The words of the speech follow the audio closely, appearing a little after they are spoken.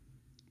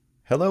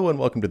Hello and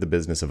welcome to the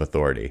Business of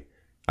Authority.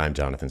 I'm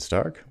Jonathan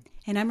Stark.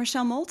 And I'm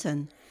Rochelle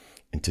Moulton.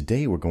 And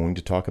today we're going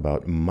to talk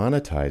about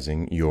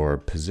monetizing your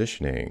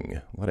positioning.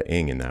 A lot of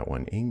ing in that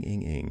one.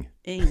 Ing.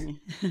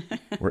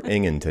 We're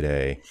inging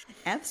today.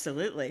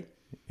 Absolutely.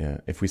 Yeah.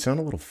 If we sound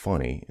a little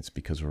funny, it's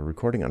because we're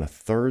recording on a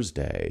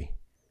Thursday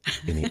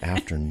in the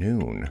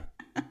afternoon.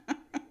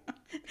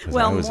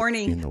 Well,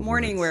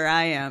 morning where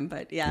I am,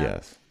 but yeah.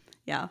 Yes.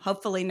 Yeah.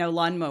 Hopefully no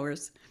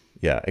lawnmowers.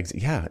 Yeah.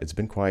 It's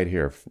been quiet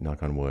here,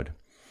 knock on wood.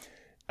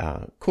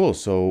 Cool.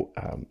 So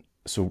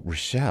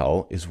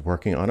Rochelle is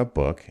working on a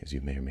book, as you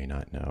may or may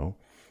not know.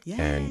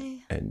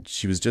 Yay. And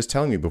she was just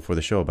telling me before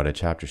the show about a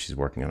chapter she's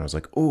working on. I was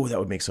like, oh, that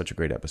would make such a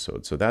great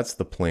episode. So that's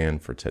the plan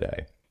for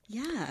today.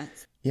 Yeah.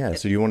 Yeah.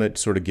 So do you want to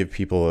sort of give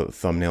people a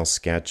thumbnail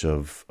sketch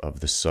of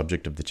the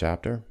subject of the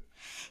chapter?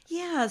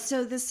 Yeah.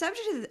 So the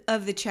subject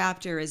of the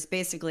chapter is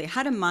basically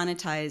how to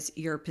monetize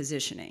your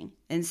positioning.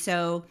 And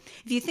so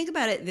if you think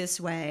about it this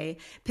way,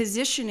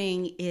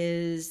 positioning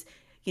is,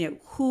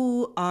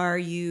 who are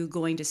you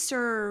going to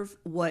serve?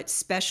 What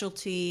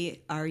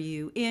specialty are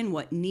you in?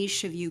 What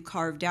niche have you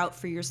carved out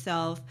for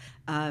yourself?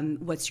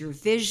 What's your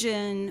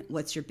vision?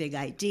 What's your big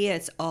idea?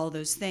 It's all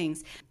those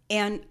things.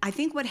 And I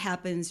think what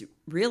happens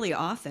really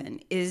often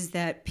is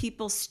that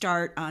people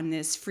start on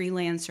this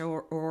freelance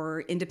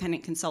or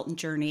independent consultant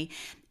journey.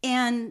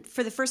 And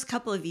for the first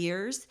couple of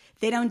years,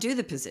 they don't do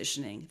the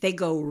positioning. They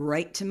go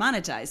right to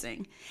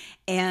monetizing.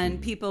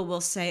 And people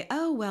will say,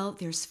 oh, well,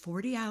 there's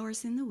 40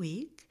 hours in the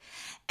week.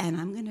 And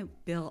I'm going to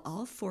bill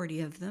all 40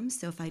 of them.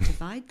 So if I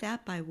divide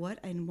that by what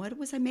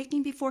was I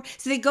making before?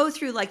 So they go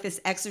through like this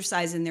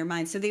exercise in their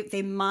mind. So they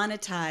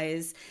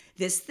monetize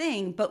this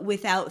thing, but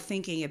without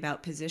thinking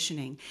about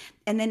positioning.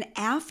 And then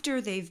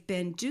after they've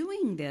been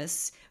doing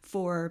this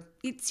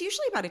it's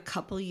usually about a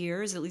couple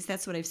years, at least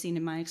that's what I've seen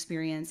in my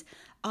experience,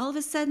 all of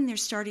a sudden they're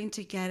starting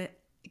to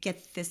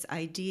get this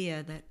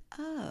idea that,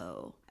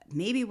 oh,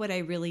 maybe what I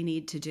really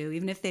need to do,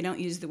 even if they don't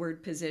use the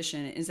word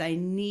position, is I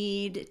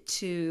need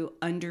to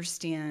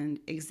understand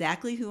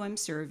exactly who I'm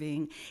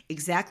serving,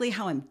 exactly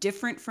how I'm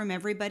different from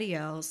everybody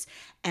else,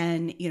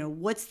 and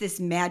what's this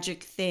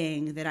magic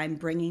thing that I'm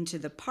bringing to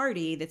the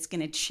party that's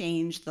going to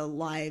change the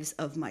lives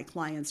of my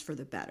clients for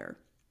the better.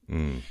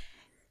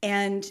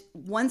 And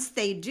once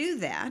they do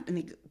that and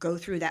they go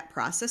through that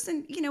process,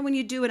 and when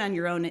you do it on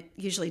your own, it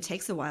usually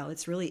takes a while.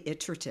 It's really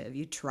iterative.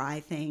 You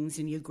try things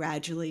and you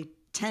gradually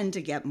tend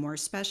to get more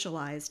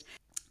specialized.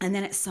 And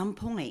then at some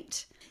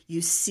point,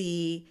 you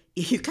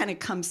kind of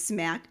come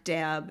smack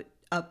dab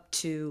up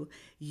to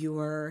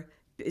your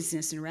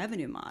business and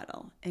revenue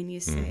model. And you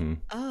say,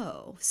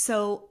 oh,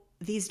 so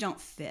these don't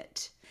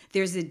fit.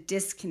 There's a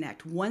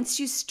disconnect. Once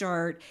you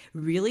start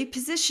really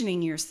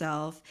positioning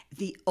yourself,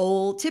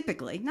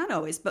 typically, not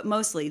always, but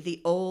mostly,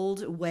 the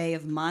old way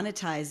of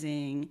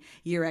monetizing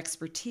your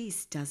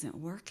expertise doesn't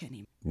work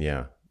anymore.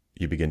 Yeah.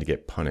 You begin to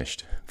get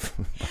punished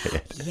by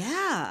it.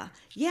 Yeah.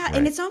 Right.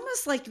 And it's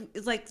almost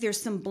like there's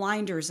some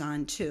blinders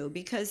on too,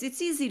 because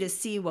it's easy to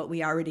see what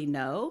we already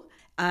know.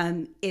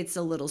 It's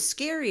a little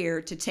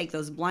scarier to take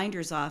those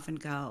blinders off and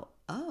go,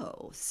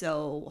 oh,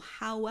 so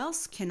how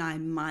else can I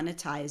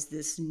monetize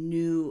this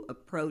new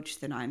approach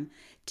that I'm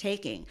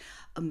taking?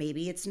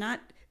 Maybe it's not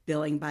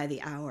billing by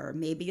the hour.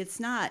 Maybe it's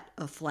not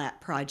a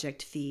flat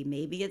project fee.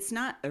 Maybe it's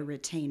not a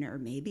retainer.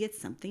 Maybe it's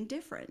something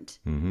different.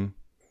 Mm-hmm.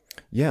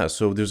 Yeah,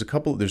 so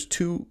there's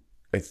two,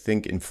 I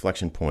think,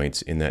 inflection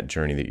points in that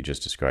journey that you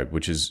just described,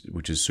 which is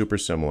super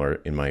similar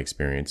in my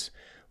experience.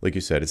 Like you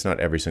said, it's not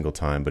every single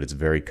time, but it's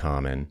very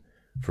common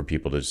for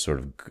people to sort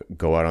of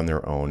go out on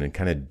their own and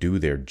kind of do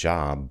their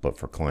job, but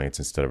for clients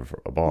instead of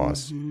for a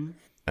boss. Mm-hmm.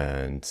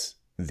 And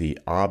the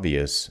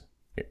obvious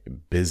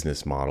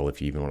business model,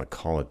 if you even want to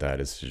call it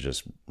that, is to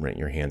just rent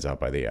your hands out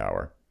by the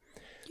hour.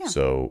 Yeah.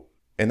 So,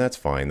 and that's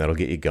fine. That'll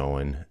get you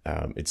going.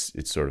 It's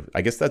sort of,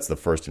 I guess that's the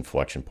first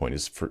inflection point,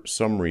 is for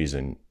some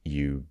reason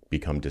you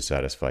become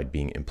dissatisfied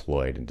being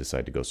employed and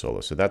decide to go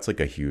solo. So that's like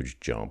a huge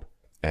jump.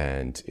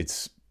 And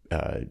it's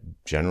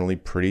generally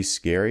pretty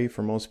scary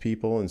for most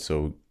people. And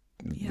so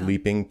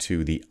leaping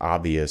to the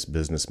obvious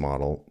business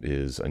model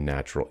is a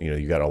natural,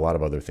 you got a lot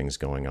of other things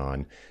going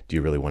on. Do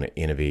you really want to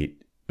innovate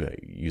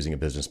using a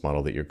business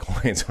model that your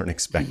clients aren't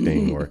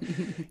expecting, or,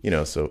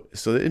 so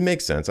it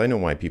makes sense. I know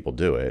why people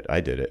do it.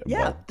 I did it.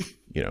 Yeah.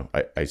 Well,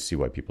 I see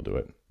why people do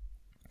it.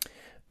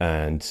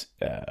 And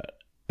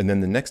then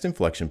the next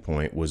inflection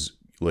point was,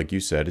 like you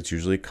said, it's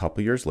usually a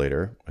couple years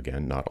later.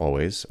 Again, not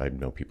always. I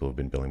know people have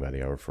been billing by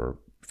the hour for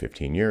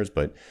 15 years,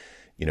 but,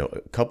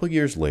 a couple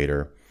years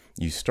later,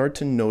 you start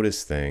to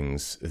notice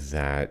things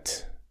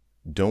that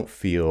don't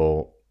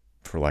feel,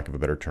 for lack of a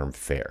better term,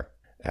 fair.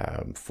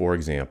 For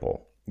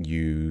example,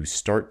 you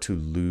start to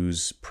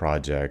lose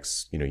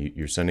projects.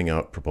 You're sending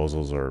out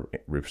proposals or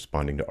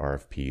responding to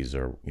RFPs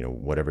or,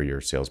 whatever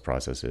your sales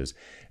process is,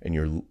 and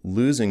you're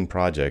losing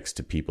projects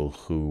to people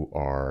who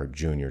are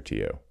junior to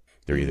you.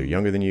 They're either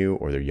younger than you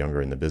or they're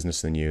younger in the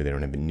business than you. They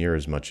don't have near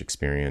as much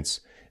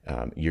experience.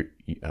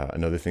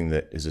 Another thing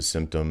that is a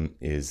symptom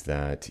is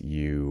that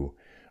you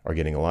are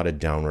getting a lot of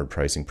downward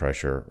pricing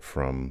pressure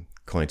from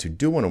clients who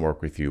do want to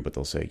work with you, but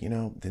they'll say,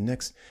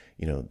 the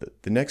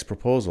next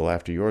proposal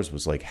after yours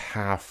was like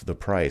half the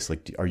price.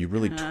 Like, are you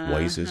really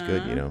twice as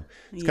good?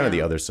 It's kind of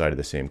the other side of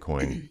the same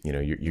coin.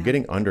 You're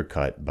getting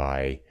undercut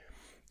by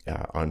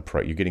on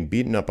price. You're getting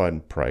beaten up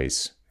on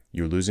price.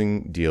 You're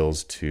losing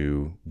deals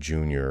to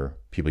junior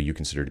people you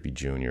consider to be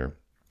junior.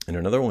 And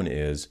another one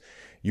is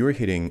you're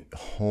hitting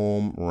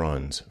home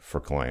runs for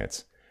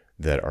clients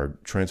that are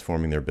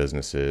transforming their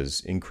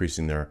businesses,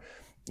 increasing their,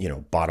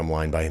 bottom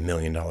line by $1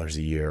 million a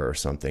year or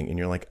something. And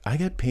you're like, I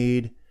got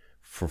paid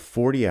for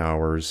 40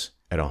 hours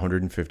at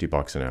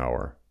 $150 an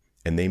hour,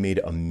 and they made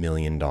 $1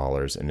 million,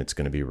 and it's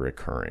going to be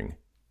recurring.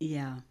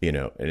 Yeah.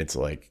 And it's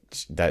like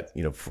that,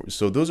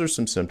 so those are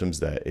some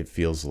symptoms that it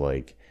feels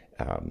like,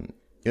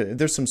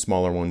 there's some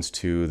smaller ones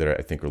too that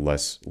I think are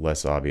less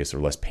obvious or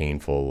less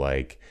painful,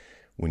 like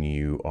when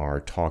you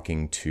are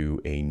talking to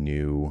a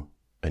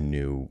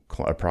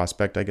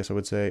prospect, I guess I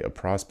would say, a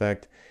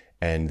prospect,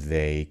 and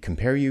they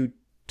compare you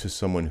to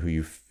someone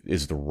who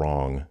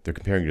they're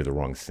comparing you to the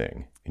wrong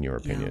thing, in your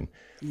opinion.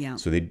 Yeah.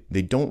 So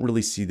they don't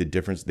really see the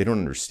difference. They don't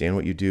understand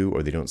what you do,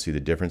 or they don't see the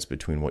difference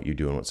between what you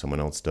do and what someone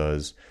else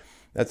does.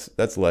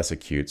 That's less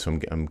acute. So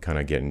I'm kind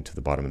of getting to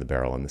the bottom of the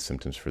barrel on the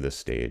symptoms for this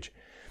stage.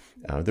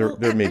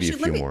 There may be a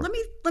few more.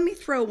 Let me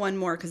throw one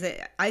more, because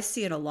I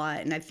see it a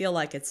lot, and I feel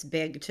like it's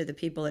big to the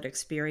people that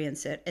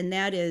experience it. And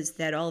that is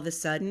that all of a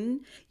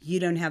sudden you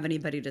don't have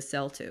anybody to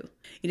sell to.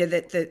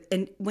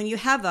 And when you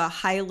have a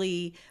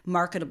highly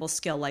marketable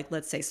skill, like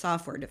let's say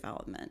software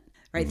development,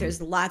 right? Mm-hmm.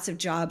 There's lots of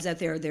jobs out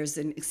there. There's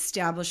an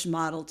established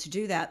model to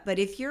do that. But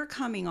if you're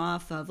coming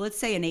off of, let's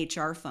say, an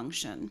HR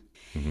function,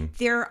 mm-hmm.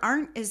 there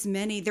aren't as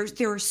many.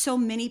 There are so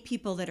many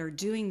people that are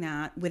doing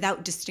that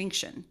without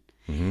distinction.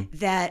 Mm-hmm.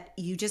 That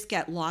you just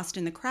get lost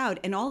in the crowd.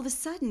 And all of a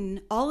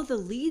sudden, all of the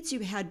leads you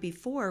had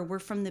before were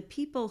from the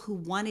people who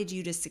wanted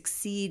you to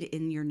succeed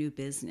in your new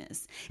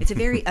business. It's a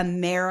very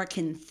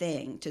American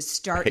thing to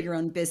start your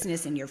own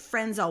business, and your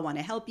friends all want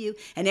to help you,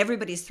 and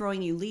everybody's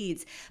throwing you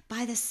leads.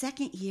 By the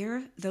second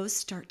year, those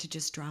start to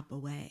just drop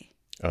away.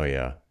 Oh,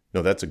 yeah.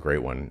 No, that's a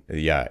great one.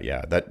 Yeah.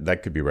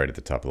 That could be right at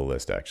the top of the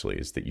list, actually,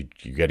 is that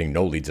you're getting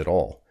no leads at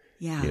all.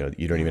 Yeah.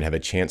 You don't even have a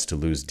chance to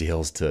lose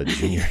deals to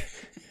junior.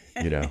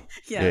 Yeah.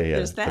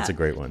 There's that. That's a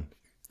great one.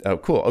 Oh,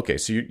 cool. Okay,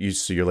 so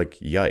you're like,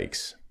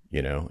 yikes,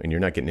 and you're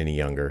not getting any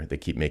younger. They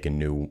keep making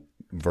new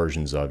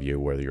versions of you,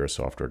 whether you're a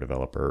software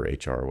developer or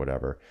HR or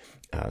whatever.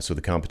 So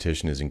the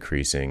competition is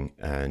increasing,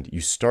 and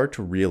you start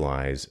to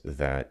realize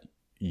that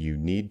you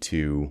need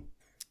to.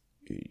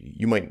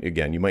 You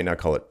might not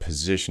call it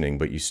positioning,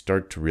 but you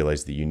start to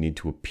realize that you need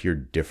to appear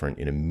different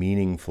in a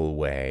meaningful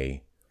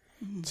way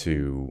mm-hmm.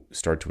 to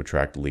start to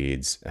attract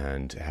leads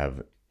and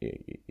have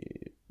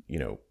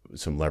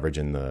some leverage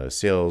in the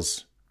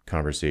sales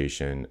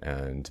conversation,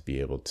 and be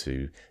able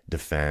to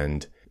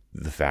defend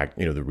the fact,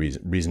 the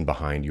reason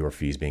behind your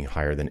fees being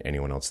higher than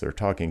anyone else they're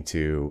talking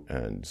to,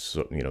 and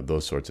so,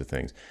 those sorts of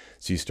things.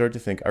 So you start to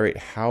think, all right,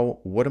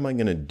 what am I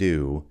going to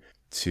do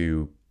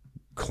to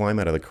climb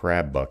out of the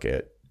crab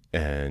bucket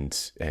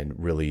and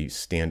really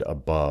stand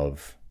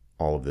above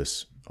all of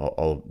this,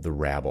 all of the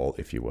rabble,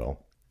 if you will.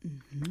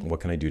 Mm-hmm.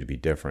 What can I do to be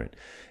different?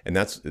 And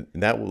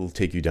that will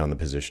take you down the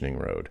positioning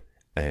road.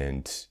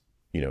 And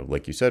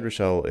like you said,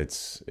 Rochelle,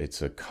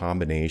 it's a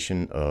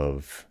combination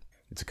of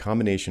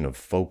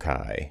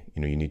foci.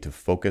 You need to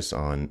focus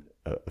on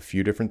a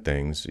few different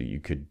things. You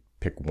could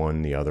pick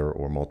one, the other,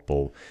 or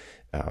multiple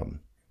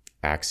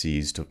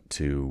axes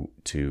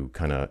to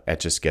kind of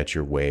etch a sketch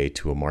your way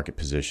to a market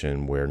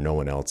position where no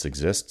one else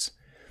exists.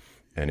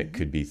 And it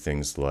could be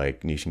things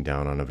like niching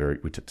down on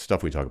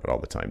stuff we talk about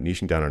all the time,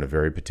 niching down on a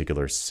very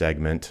particular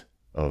segment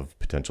of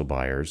potential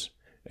buyers.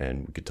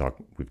 And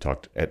we've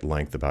talked at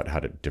length about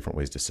different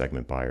ways to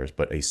segment buyers,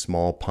 but a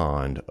small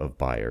pond of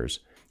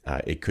buyers.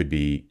 It could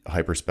be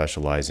hyper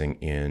specializing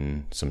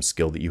in some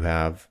skill that you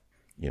have,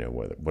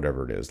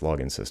 whatever it is,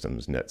 login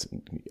systems, nets,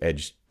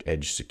 edge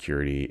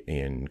security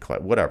in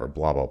cloud, whatever,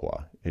 blah, blah,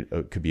 blah.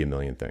 It could be a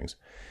million things,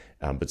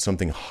 but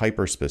something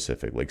hyper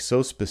specific, like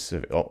so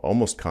specific,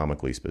 almost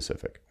comically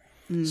specific.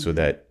 Mm-hmm. so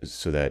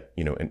that,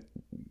 and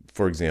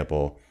for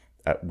example,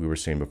 we were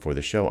saying before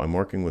the show, I'm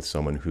working with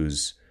someone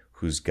who's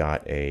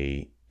got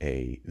a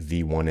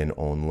the one and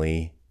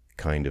only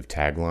kind of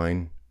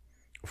tagline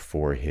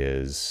for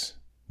his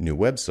new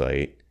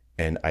website,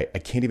 and I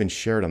can't even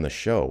share it on the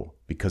show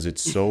because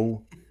it's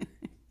so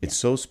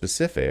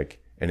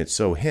specific and it's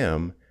so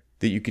him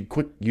that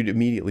you'd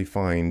immediately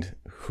find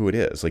who it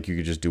is. Like you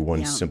could just do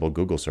one simple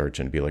Google search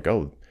and be like,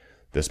 oh,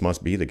 this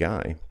must be the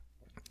guy.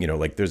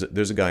 Like there's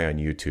a guy on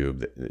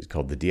YouTube that's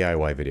called the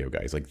DIY video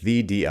guy. He's like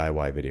the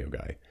DIY video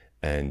guy,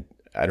 and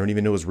I don't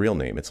even know his real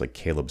name. It's like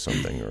Caleb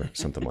something or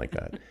something like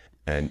that.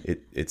 And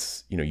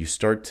it's you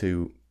start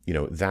to,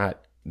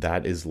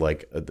 that is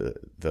like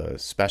the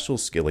special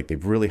skill. Like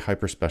they've really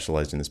hyper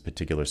specialized in this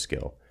particular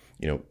skill.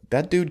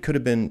 That dude could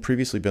have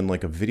previously been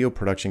like a video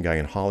production guy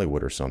in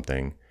Hollywood or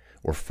something,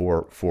 or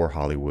for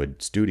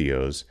Hollywood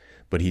studios,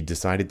 but he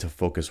decided to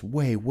focus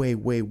way, way,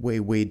 way, way,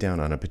 way down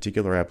on a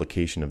particular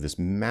application of this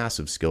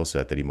massive skill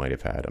set that he might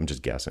have had. I'm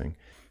just guessing.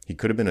 He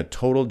could have been a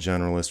total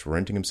generalist,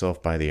 renting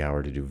himself by the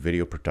hour to do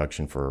video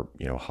production for,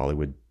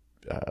 Hollywood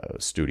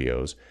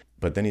studios.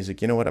 But then he's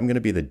like, you know what? I'm going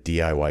to be the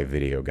DIY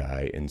video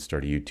guy and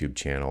start a YouTube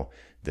channel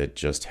that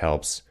just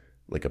helps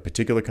like a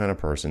particular kind of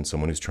person,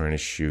 someone who's trying to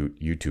shoot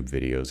YouTube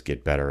videos,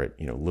 get better at,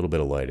 a little bit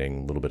of lighting,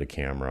 a little bit of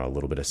camera, a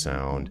little bit of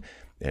sound,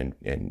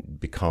 and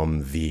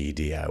become the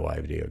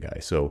DIY video guy.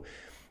 So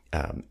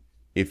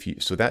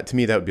that to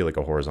me, that would be like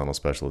a horizontal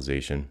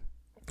specialization,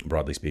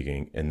 broadly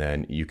speaking. And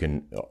then you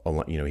can,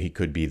 he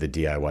could be the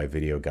DIY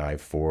video guy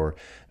for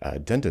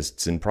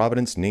dentists in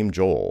Providence named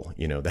Joel,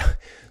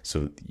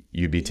 so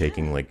you'd be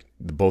taking like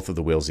both of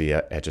the wheels of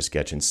the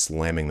Etch-a-Sketch and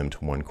slamming them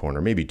to one corner,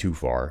 maybe too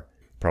far,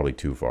 probably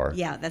too far.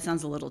 Yeah, that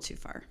sounds a little too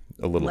far.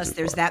 Unless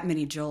there's that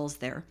many Joels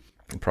there.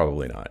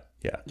 Probably not.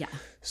 Yeah. Yeah.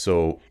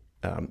 So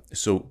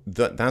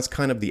that's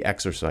kind of the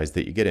exercise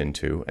that you get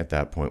into at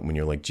that point when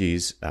you're like,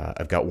 geez,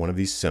 I've got one of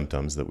these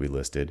symptoms that we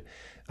listed.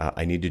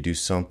 I need to do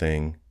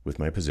something with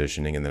my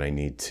positioning, and then I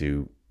need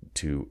to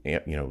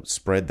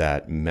spread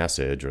that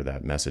message or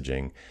that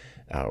messaging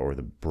or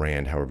the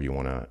brand, however you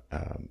want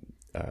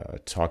to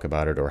talk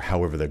about it, or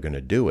however they're going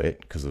to do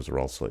it, because those are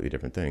all slightly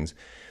different things,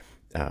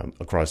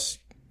 across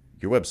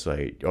your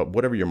website,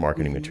 whatever your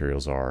marketing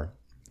materials are.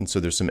 And so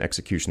there's some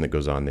execution that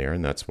goes on there.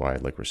 And that's why,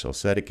 like Rochelle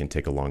said, it can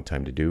take a long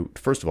time to do.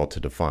 First of all,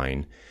 to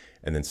define,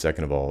 and then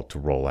second of all, to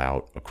roll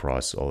out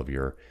across all of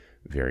your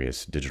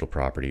various digital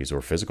properties or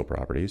physical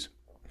properties.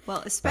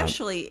 Well,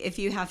 especially if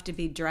you have to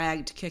be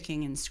dragged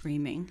kicking and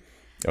screaming.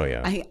 Oh,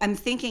 yeah. I'm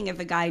thinking of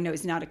a guy I know,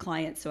 he's not a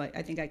client, so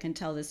I think I can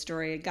tell this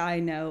story. A guy I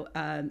know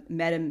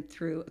met him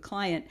through a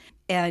client,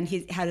 and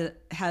he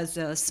has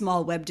a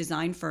small web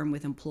design firm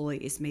with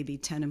employees, maybe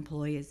 10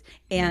 employees.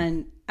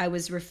 And I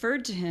was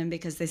referred to him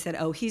because they said,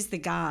 oh, he's the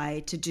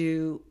guy to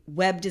do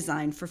web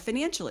design for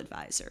financial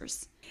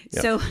advisors.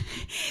 Yep. So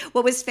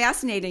what was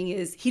fascinating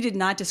is he did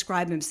not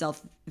describe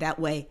himself that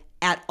way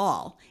at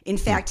all. In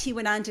fact, he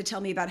went on to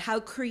tell me about how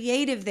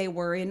creative they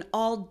were in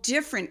all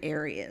different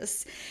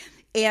areas.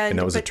 And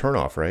that was a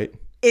turnoff, right?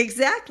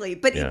 Exactly.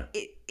 But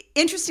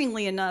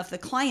interestingly enough, the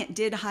client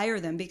did hire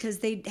them because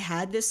they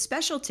had this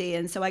specialty.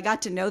 And so I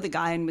got to know the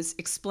guy and was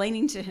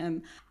explaining to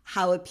him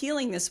how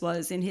appealing this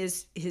was. And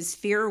his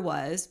fear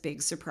was,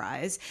 big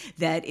surprise,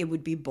 that it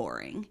would be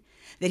boring,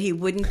 that he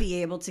wouldn't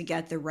be able to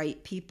get the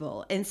right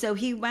people. And so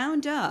he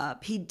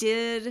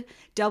did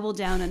double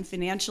down on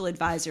financial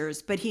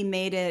advisors, but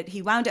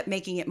he wound up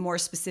making it more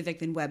specific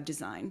than web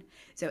design.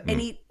 So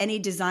any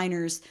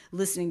designers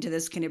listening to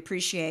this can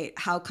appreciate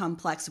how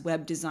complex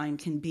web design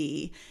can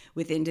be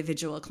with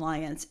individual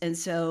clients. And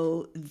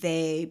so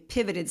they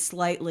pivoted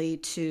slightly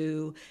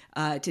to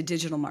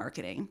digital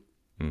marketing.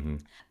 Mm-hmm.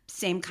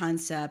 Same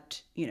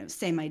concept,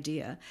 same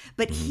idea.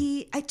 But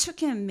it took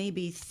him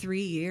maybe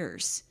 3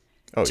 years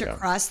to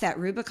cross that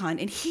Rubicon,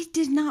 and he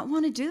did not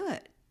want to do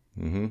it.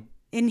 Mm-hmm.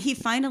 And he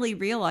finally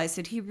realized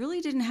that he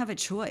really didn't have a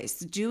choice.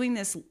 Doing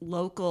this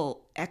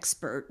local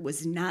expert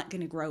was not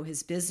going to grow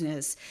his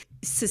business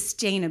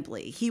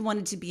sustainably. He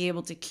wanted to be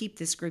able to keep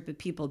this group of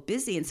people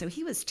busy. And so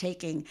he was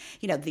taking,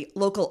 the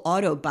local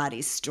auto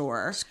body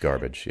store. It's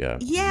garbage, yeah.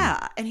 Yeah.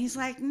 Mm-hmm. And he's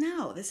like,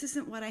 no, this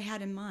isn't what I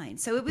had in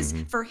mind. So it was,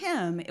 for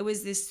him, it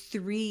was this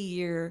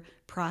 3-year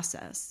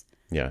process.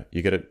 Yeah.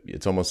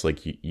 It's almost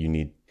like you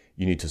need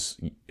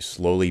to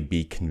slowly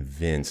be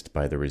convinced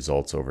by the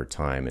results over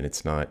time. And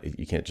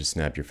you can't just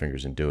snap your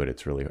fingers and do it.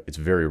 It's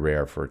very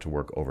rare for it to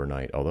work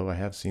overnight. Although I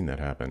have seen that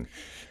happen.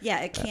 Yeah,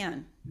 it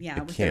can.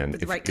 It can.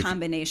 With the right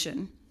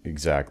combination.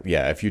 Exactly.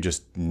 Yeah. If you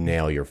just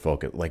nail your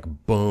focus, like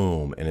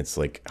boom, and it's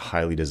like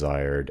highly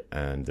desired,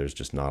 and there's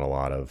just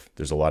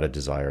there's a lot of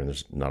desire and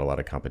there's not a lot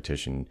of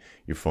competition,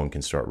 your phone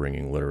can start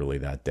ringing literally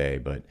that day,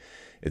 but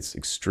it's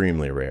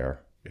extremely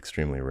rare.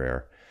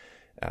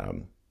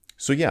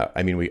 So yeah,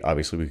 I mean, we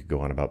could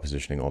go on about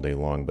positioning all day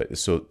long, but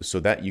so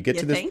that you get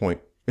to this point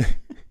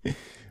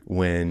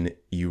when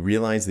you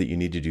realize that you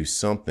need to do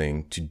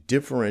something to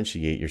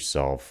differentiate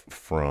yourself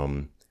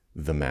from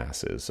the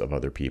masses of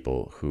other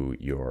people who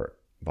your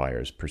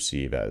buyers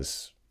perceive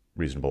as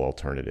reasonable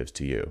alternatives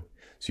to you.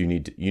 So you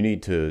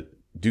need to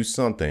do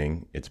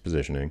something, it's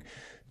positioning,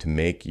 to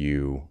make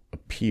you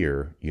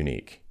appear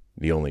unique,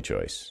 the only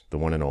choice, the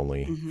one and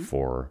only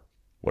for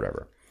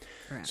whatever.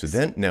 So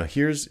then now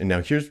here's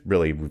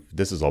really,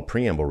 this is all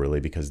preamble really,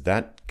 because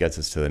that gets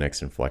us to the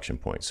next inflection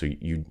point. So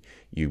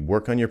you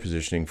work on your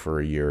positioning for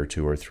a year or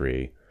 2 or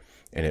 3,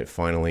 and it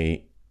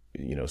finally,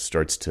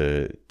 starts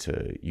to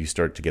you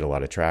start to get a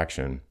lot of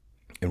traction.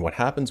 And what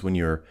happens when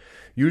you're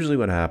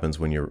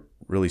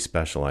really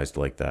specialized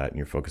like that and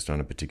you're focused on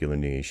a particular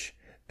niche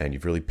and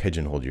you've really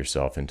pigeonholed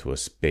yourself into a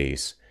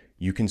space,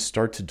 you can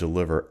start to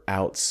deliver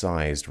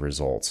outsized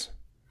results.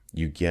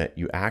 You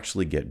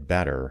actually get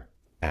better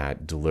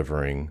at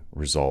delivering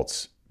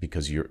results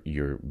because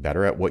you're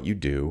better at what you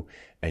do,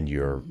 and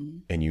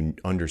you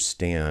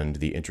understand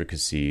the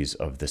intricacies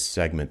of the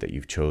segment that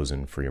you've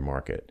chosen for your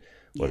market,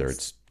 whether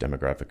it's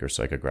demographic or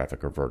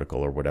psychographic or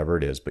vertical or whatever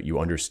it is, but you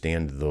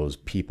understand those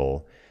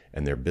people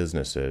and their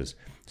businesses.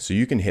 So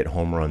you can hit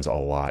home runs a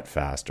lot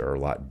faster, or a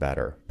lot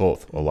better,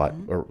 both a lot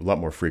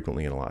more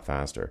frequently and a lot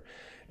faster.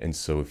 And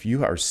so if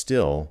you are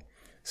still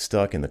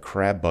stuck in the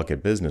crab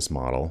bucket business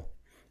model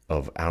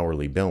of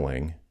hourly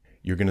billing,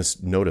 you're going to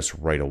notice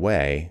right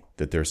away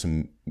that there's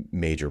some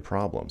major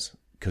problems,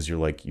 because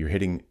you're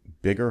hitting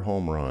bigger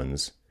home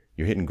runs,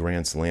 you're hitting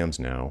grand slams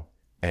now,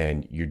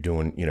 and you're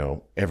doing,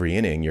 every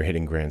inning you're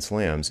hitting grand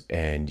slams,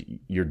 and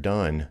you're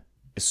done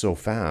so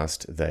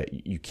fast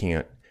that you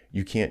can't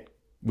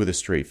with a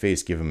straight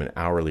face give them an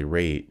hourly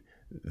rate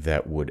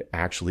that would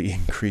actually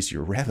increase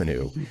your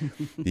revenue,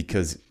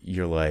 because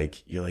you're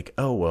like,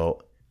 oh,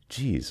 well,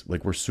 geez,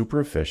 like, we're super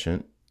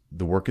efficient.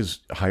 The work is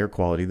higher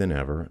quality than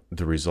ever.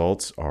 The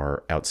results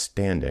are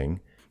outstanding.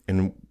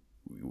 And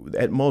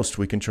at most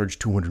we can charge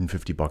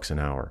 $250 an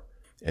hour,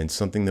 and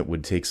something that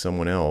would take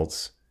someone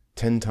else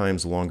 10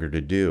 times longer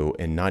to do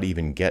and not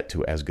even get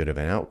to as good of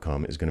an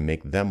outcome is going to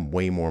make them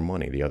way more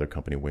money, the other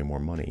company way more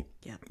money,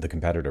 the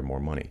competitor more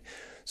money.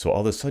 So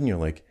all of a sudden you're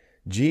like,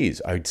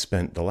 geez, I'd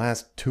spent the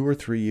last 2 or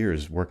 3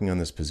 years working on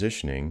this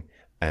positioning,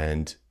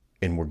 and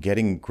we're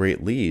getting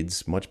great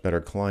leads, much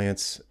better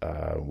clients.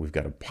 We've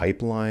got a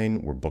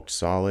pipeline, we're booked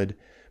solid,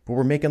 but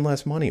we're making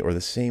less money or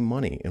the same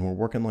money, and we're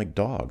working like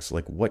dogs.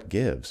 Like, what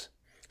gives?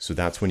 So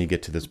that's when you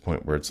get to this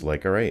point where it's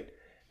like, all right,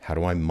 how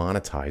do I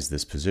monetize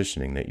this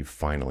positioning that you've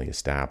finally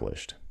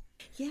established?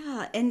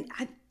 Yeah, and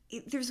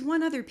there's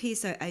one other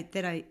piece that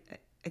I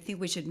think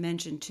we should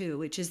mention too,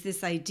 which is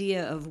this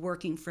idea of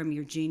working from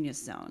your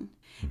genius zone.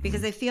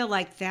 Because I feel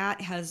like that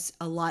has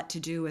a lot to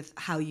do with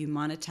how you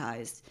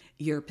monetize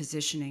your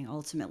positioning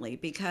ultimately.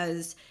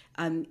 Because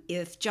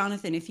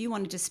if you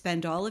wanted to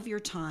spend all of your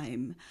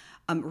time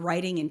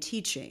writing and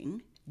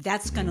teaching,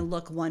 that's going to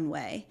look one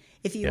way.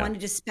 If you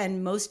wanted to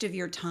spend most of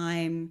your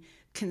time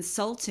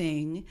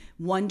consulting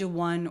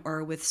one-to-one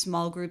or with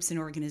small groups and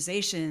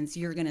organizations,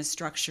 you're going to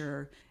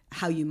structure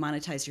how you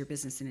monetize your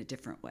business in a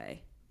different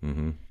way.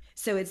 Mm-hmm.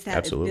 So it's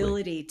that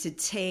ability to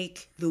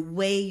take the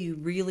way you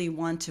really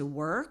want to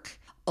work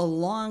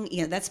along,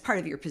 that's part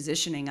of your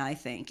positioning, I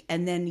think.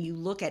 And then you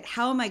look at,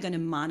 how am I going to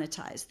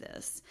monetize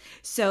this?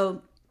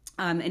 So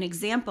an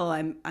example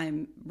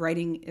I'm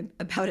writing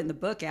about in the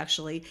book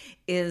actually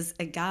is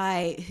a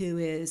guy who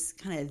is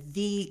kind of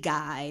the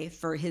guy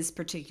for his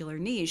particular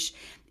niche.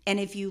 And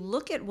if you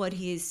look at the way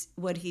he's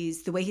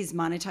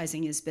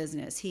monetizing his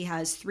business, he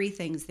has 3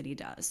 things that he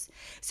does.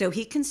 So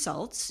he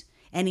consults,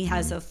 and he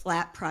has a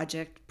flat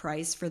project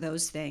price for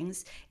those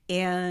things.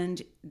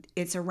 And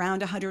it's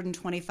around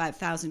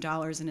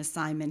 $125,000 an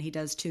assignment. He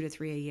does 2 to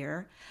 3 a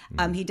year.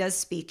 He does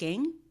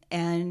speaking,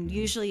 and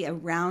usually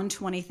around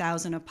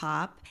 20,000 a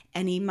pop.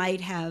 And he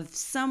might have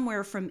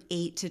somewhere from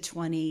 8 to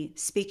 20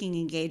 speaking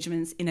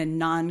engagements in a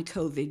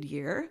non-COVID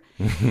year.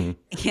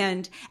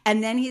 And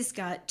then he's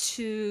got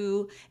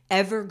 2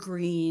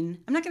 evergreen,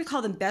 I'm not going to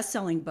call them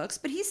best-selling books,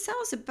 but he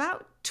sells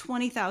about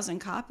 20,000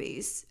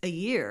 copies a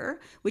year,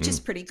 which is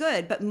pretty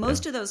good. But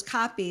most of those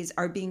copies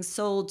are being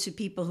sold to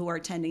people who are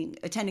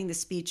attending the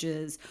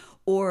speeches,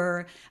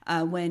 or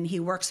when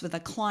he works with a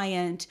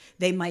client,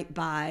 they might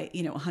buy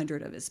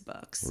 100 of his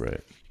books.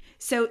 Right.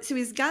 So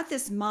he's got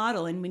this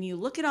model, and when you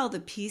look at all the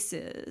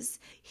pieces,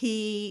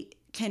 he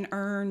can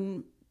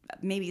earn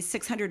maybe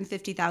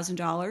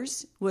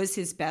 $650,000 was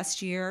his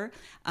best year,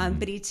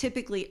 but he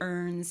typically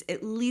earns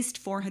at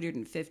least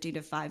 $450,000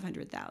 to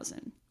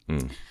 $500,000.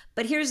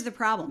 But here's the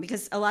problem,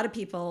 because a lot of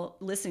people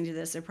listening to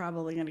this are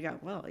probably going to go,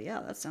 well,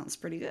 yeah, that sounds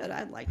pretty good.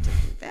 I'd like to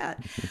do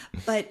that.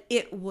 But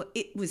it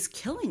was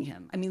killing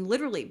him. I mean,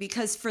 literally,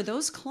 because for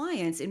those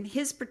clients in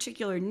his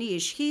particular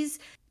niche, he's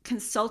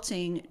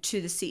consulting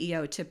to the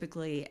CEO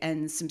typically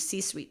and some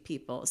C-suite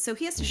people. So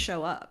he has to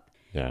show up.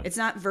 Yeah. It's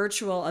not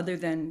virtual other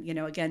than,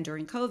 again,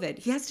 during COVID.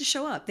 He has to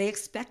show up. They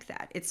expect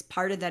that. It's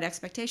part of that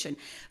expectation.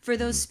 For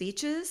those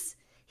speeches,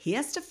 he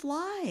has to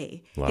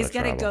fly. He's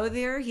got to go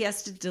there. He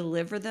has to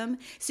deliver them.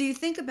 So you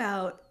think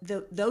about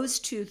those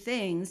 2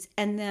 things,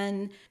 and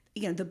then,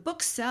 the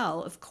books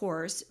sell, of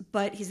course,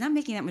 but he's not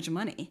making that much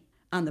money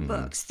on the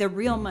books. The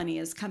real money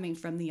is coming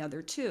from the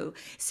other 2.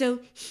 So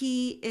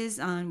he is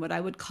on what I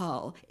would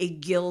call a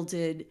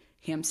gilded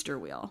hamster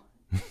wheel.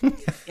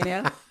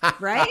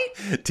 Right?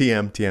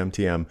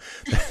 TM.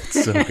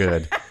 That's so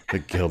good. The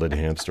gilded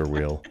hamster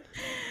wheel.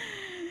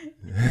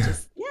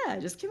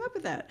 Just came up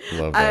with that.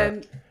 Love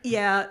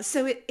that.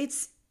 So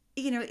it's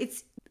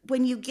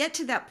when you get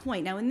to that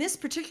point. Now, in this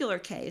particular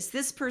case,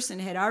 this person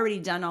had already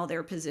done all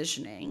their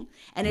positioning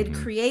and had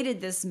created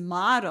this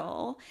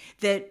model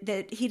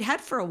that he'd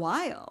had for a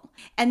while.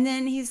 And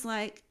then he's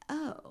like,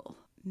 oh,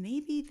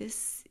 maybe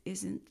this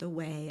isn't the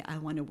way I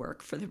want to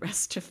work for the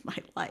rest of my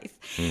life.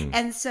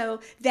 And so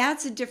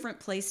that's a different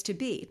place to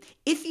be.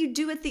 If you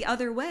do it the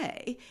other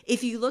way,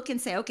 if you look and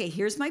say, okay,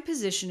 here's my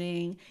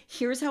positioning,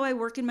 here's how I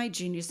work in my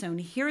genius zone,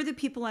 here are the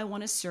people I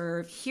want to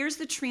serve, here's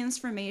the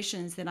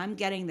transformations that I'm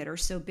getting that are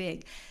so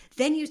big,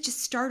 then you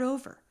just start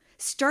over.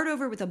 Start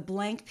over with a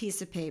blank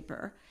piece of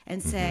paper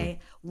and say,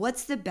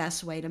 what's the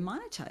best way to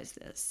monetize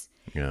this?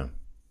 Yeah.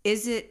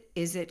 Is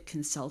it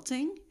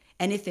consulting?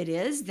 And if it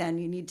is, then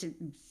you need to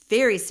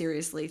very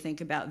seriously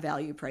think about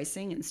value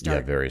pricing and start.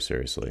 Yeah, very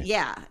seriously.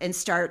 Yeah, and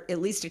start at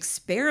least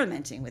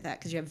experimenting with that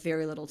because you have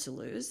very little to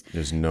lose.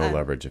 There's no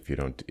leverage if you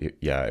don't.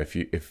 Yeah,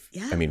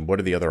 I mean, what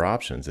are the other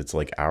options? It's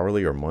like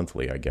hourly or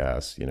monthly, I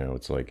guess.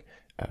 It's like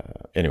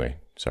anyway.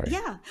 Sorry.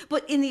 Yeah,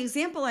 but in the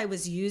example I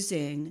was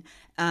using,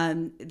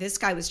 this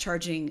guy was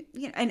charging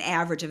an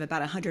average of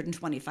about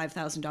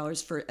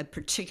 $125,000 for a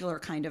particular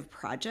kind of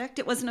project.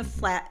 It wasn't a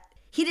flat.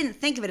 He didn't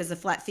think of it as a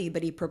flat fee,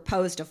 but he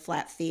proposed a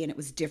flat fee, and it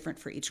was different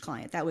for each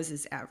client. That was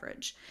his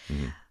average.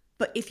 Mm-hmm.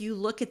 But if you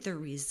look at the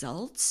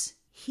results,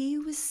 he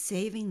was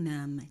saving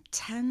them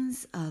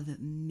tens of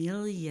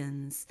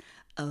millions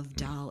of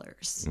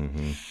dollars.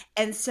 Mm-hmm.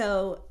 And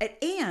so,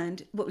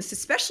 and what was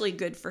especially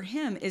good for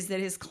him is that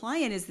his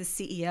client is the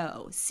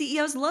CEO.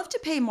 CEOs love to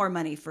pay more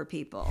money for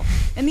people.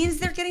 It means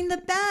they're getting the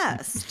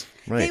best.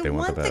 Right, they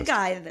want the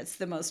guy that's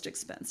the most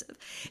expensive.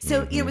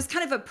 So it was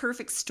kind of a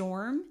perfect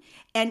storm.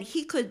 And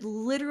he could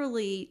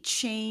literally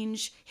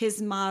change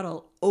his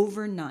model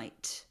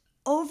overnight,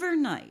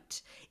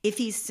 if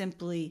he's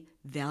simply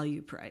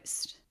value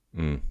priced.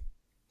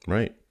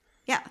 Right.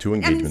 Yeah. 2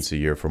 engagements a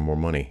year for more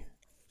money.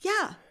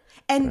 Yeah.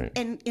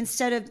 And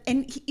instead of,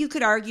 and you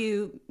could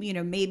argue,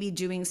 maybe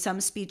doing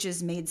some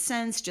speeches made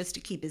sense just to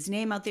keep his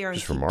name out there.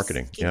 Just for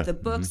marketing. Keep the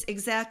books.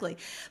 Exactly.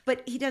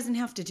 But he doesn't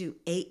have to do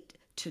 8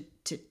 to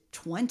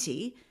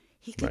 20.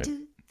 He could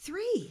do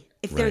 3.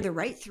 If they're the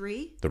right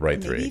 3. The right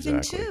maybe 3, even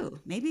exactly. 2.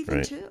 Maybe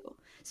even 2.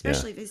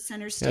 Especially if he's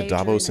center stage. Yeah,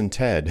 Davos and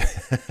Ted.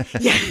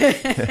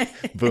 Yeah.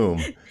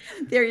 Boom.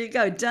 There you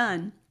go.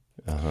 Done.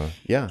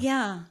 Yeah.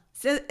 Yeah.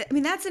 So, I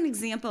mean, that's an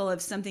example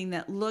of something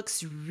that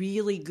looks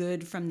really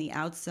good from the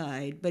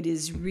outside, but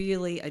is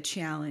really a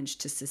challenge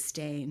to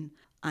sustain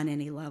on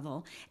any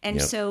level. And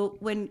so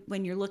when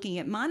you're looking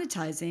at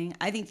monetizing,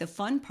 I think the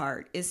fun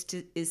part is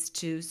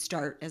to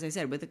start, as I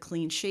said, with a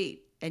clean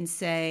sheet and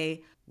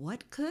say,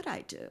 what could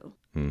I do?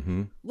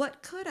 Mm-hmm.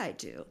 What could I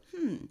do?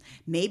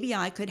 Maybe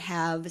I could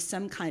have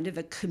some kind of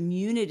a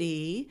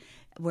community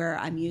where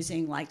I'm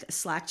using like a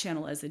Slack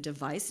channel as a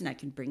device and I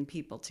can bring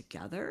people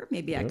together.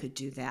 Maybe I could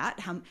do that.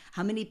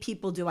 How many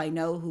people do I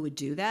know who would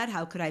do that?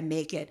 How could I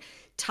make it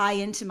tie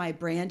into my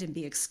brand and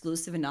be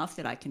exclusive enough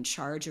that I can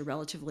charge a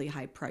relatively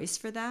high price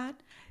for that?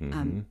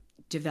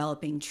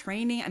 Developing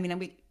training. I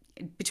mean,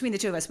 between the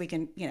two of us, we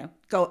can,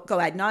 go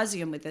ad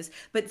nauseum with this.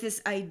 But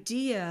this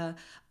idea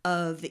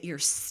of that you're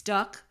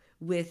stuck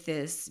with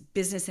this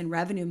business and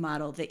revenue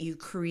model that you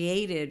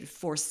created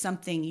for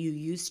something you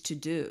used to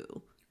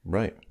do.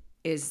 Right.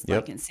 Is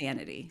like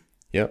insanity.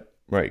 Yep.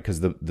 Right. Because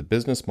the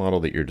business model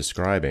that you're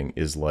describing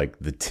is like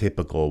the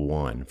typical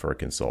one for a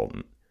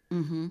consultant.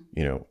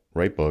 Mm-hmm.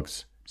 Write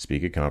books,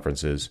 speak at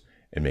conferences,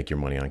 and make your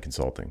money on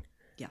consulting.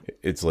 Yeah.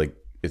 It's like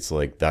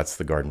that's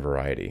the garden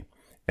variety.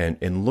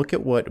 And look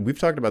at what we've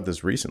talked about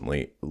this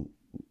recently.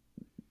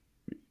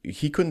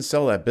 He couldn't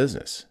sell that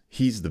business.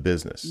 He's the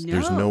business. No.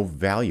 There's no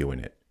value in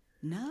it.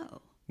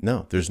 No,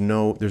 there's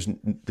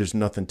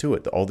nothing to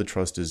it. All the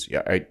trust is,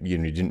 you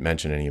didn't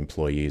mention any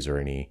employees or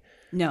any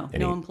no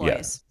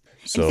employees.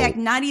 Yeah. So, in fact,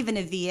 not even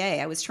a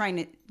VA. I was trying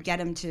to get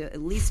him to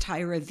at least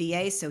hire a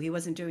VA so he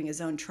wasn't doing his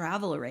own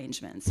travel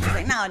arrangements. He's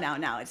like,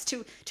 no, it's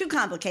too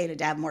complicated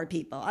to have more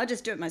people. I'll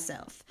just do it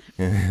myself.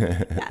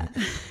 Yeah.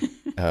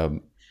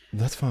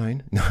 That's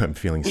fine. No, I'm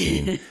feeling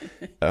seen.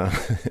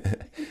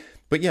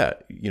 But yeah,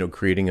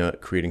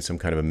 creating some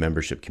kind of a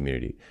membership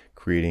community,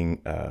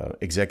 creating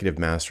executive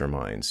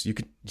masterminds. You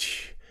could,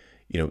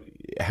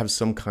 have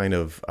some kind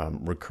of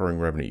recurring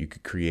revenue. You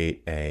could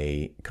create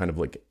a kind of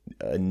like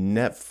a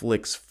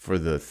Netflix for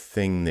the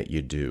thing that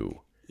you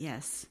do.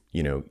 Yes.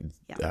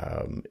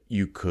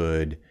 You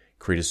could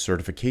create a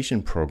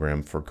certification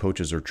program for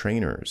coaches or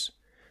trainers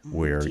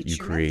where you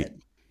create.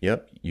 Method.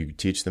 Yep. You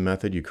teach the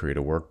method, you create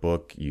a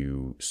workbook,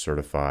 you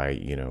certify,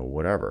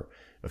 whatever.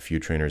 A few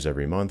trainers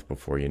every month.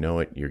 Before you know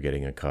it, you're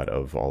getting a cut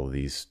of all of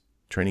these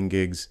training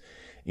gigs.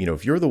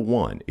 If you are the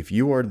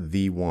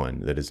one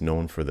that is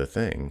known for the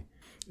thing,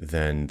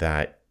 then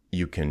that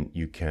you can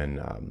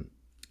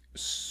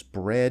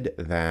spread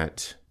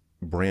that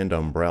brand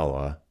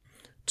umbrella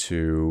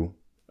to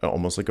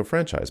almost like a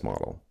franchise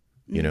model.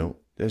 Mm-hmm.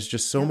 There's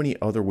just so many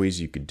other ways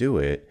you could do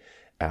it.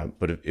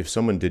 But if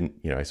someone didn't,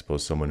 I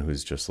suppose someone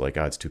who's just like,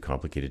 it's too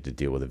complicated to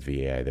deal with a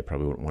VA, they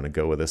probably wouldn't want to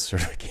go with a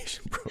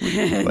certification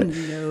program. But,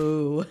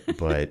 no.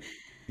 But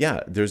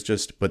yeah,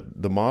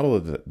 but the model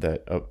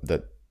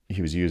that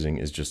he was using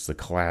is just the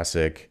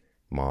classic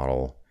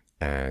model,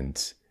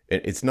 and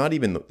it's not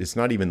even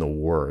the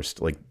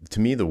worst. Like, to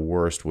me, the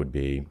worst would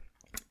be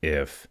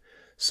if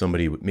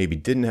somebody maybe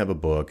didn't have a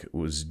book,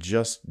 was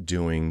just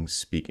doing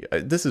speaking.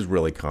 This is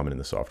really common in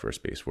the software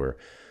space where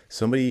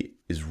somebody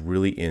is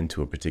really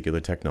into a particular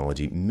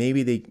technology.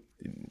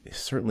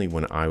 Certainly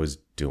when I was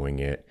doing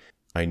it,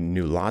 I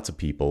knew lots of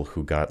people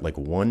who got like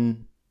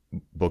one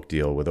book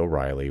deal with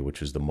O'Reilly, which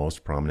was the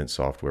most prominent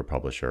software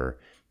publisher.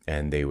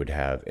 And they would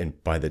have,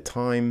 and by the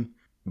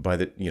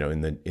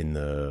in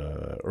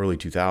the early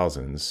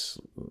 2000s,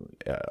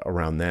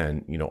 around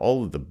then,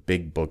 all of the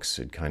big books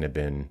had kind of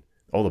been,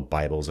 all the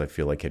Bibles I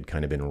feel like had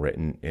kind of been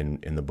written,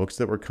 in the books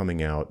that were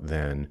coming out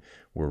then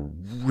were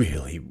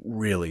really,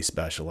 really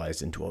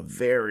specialized into a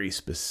very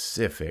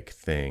specific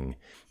thing.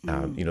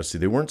 So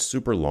they weren't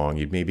super long.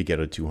 You'd maybe get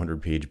a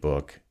 200-page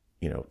book,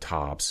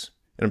 tops.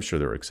 And I'm sure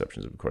there were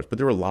exceptions, of course, but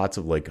there were lots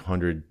of like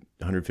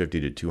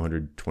 150 to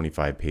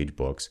 225-page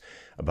books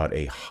about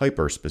a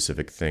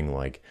hyper-specific thing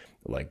like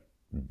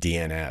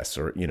DNS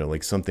or,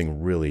 like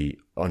something really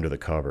under the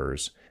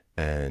covers.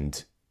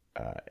 And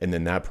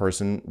then that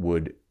person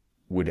would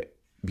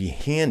be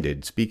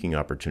handed speaking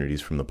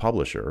opportunities from the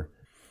publisher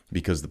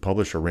because the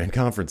publisher ran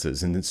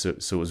conferences. And so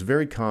it was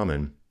very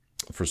common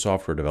for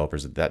software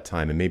developers at that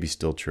time, and maybe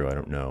still true, I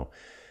don't know,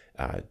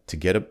 to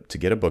get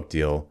a book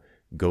deal,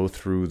 go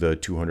through the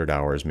 200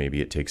 hours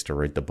maybe it takes to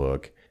write the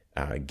book,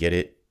 get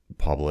it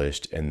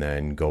published, and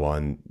then go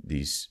on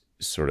these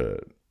sort of,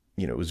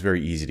 it was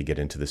very easy to get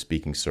into the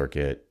speaking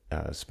circuit,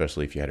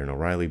 especially if you had an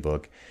O'Reilly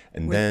book.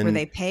 And were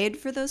they paid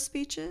for those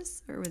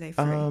speeches, or were they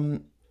free?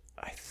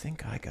 I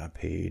think I got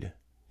paid.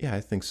 Yeah,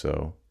 I think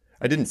so.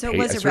 I didn't So pay. it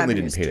was I a certainly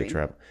revenue didn't pay to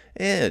stream.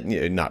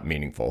 travel. Not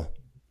meaningful.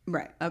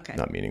 Right. Okay.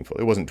 Not meaningful.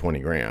 It wasn't 20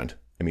 grand.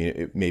 I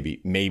mean,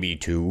 maybe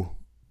two,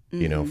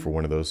 for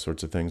one of those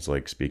sorts of things,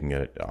 like speaking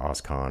at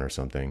OSCON or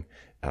something.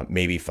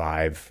 Maybe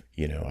five.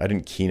 I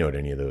didn't keynote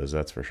any of those,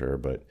 that's for sure.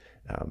 But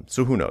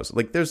so who knows?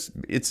 Like,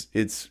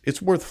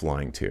 it's worth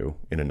flying to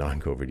in a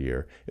non-COVID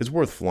year. It's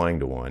worth flying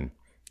to one.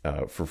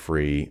 For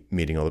free,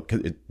 meeting all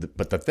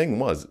but the thing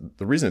was,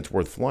 the reason it's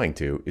worth flying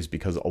to is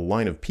because a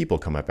line of people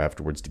come up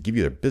afterwards to give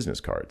you their business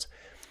cards.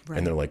 Right.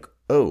 And they're like,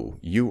 oh,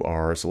 you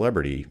are a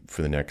celebrity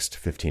for the next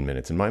 15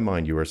 minutes. In my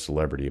mind, you are a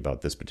celebrity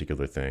about this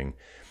particular thing.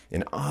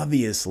 And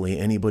obviously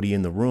anybody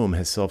in the room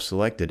has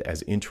self-selected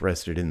as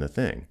interested in the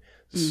thing.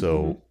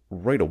 So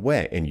right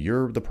away, and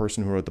you're the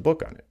person who wrote the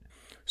book on it.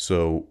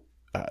 So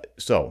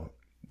the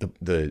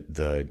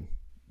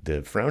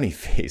frowny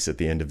face at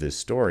the end of this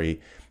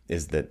story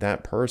is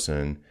that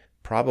person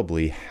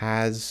probably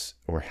has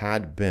or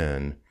had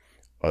been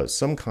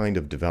some kind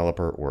of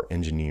developer or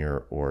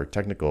engineer or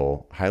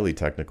highly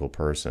technical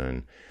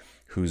person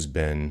who's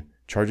been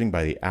charging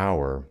by the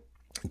hour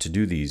to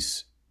do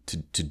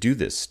do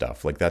this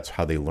stuff. Like, that's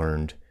how they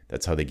learned.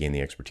 That's how they gained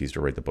the expertise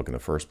to write the book in the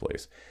first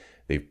place.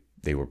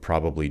 They were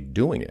probably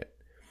doing it,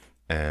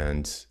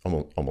 and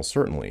almost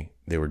certainly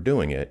they were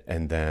doing it,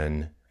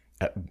 and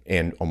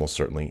almost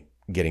certainly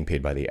getting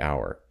paid by the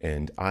hour.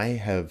 And I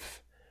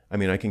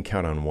can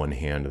count on one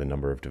hand the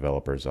number of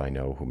developers I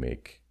know who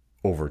make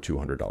over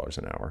 $200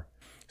 an hour.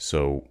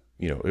 So,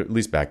 at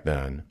least back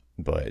then,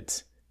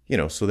 but,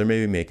 so they're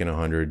maybe making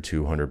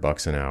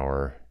 $100-200 an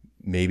hour,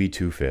 maybe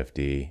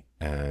 $250.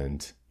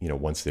 And,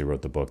 once they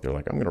wrote the book, they're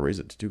like, I'm going to raise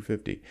it to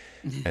 $250.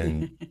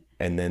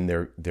 And then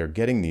they're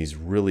getting these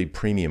really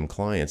premium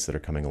clients that are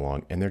coming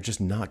along, and they're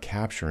just not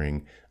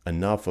capturing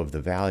enough of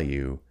the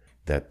value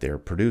that they're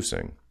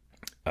producing.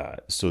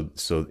 So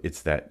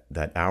it's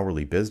that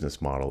hourly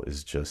business model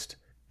is just,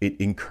 it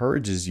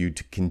encourages you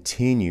to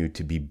continue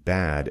to be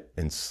bad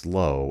and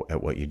slow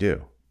at what you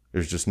do.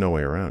 There's just no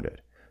way around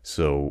it.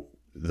 So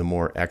the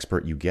more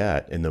expert you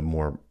get and the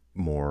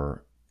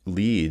more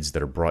leads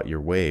that are brought your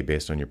way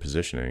based on your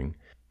positioning,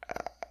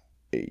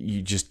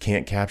 you just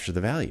can't capture the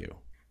value,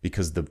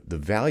 because the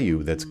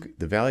value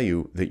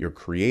that you're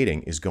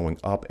creating is going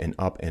up and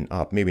up and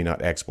up. Maybe not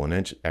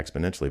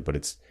exponentially, but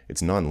it's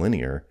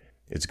nonlinear.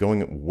 It's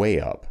going way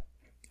up.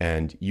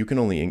 And you can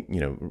only,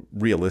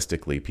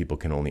 realistically, people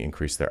can only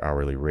increase their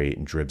hourly rate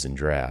in dribs and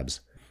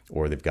drabs,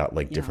 or they've got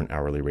different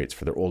hourly rates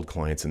for their old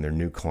clients and their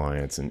new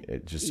clients. And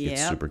it just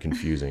gets super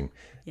confusing.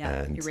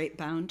 And you're rate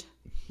bound.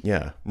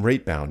 Yeah.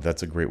 Rate bound.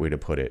 That's a great way to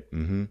put it.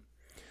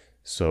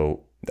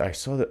 So I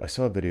saw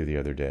a video the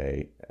other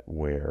day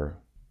where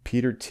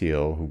Peter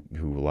Thiel,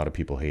 who a lot of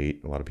people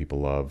hate, a lot of people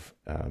love,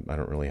 I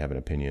don't really have an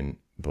opinion,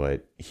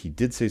 but he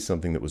did say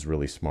something that was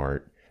really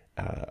smart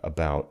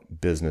about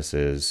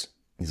businesses.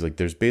 He's like,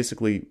 there's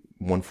basically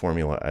one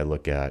formula I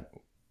look at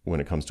when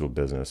it comes to a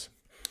business.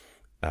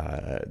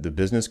 The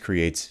business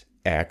creates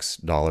X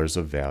dollars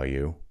of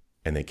value,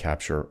 and they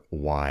capture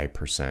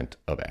Y%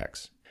 of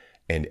X.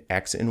 And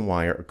X and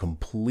Y are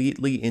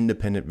completely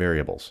independent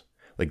variables.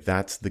 Like,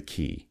 that's the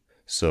key.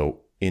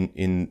 So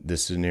in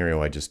this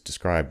scenario I just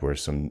described, where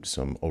some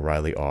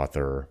O'Reilly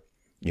author,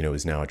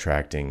 is now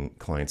attracting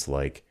clients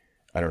like,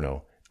 I don't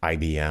know,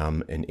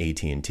 IBM and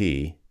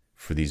AT&T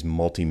for these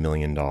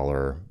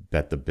multi-million-dollar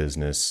bet the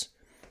business,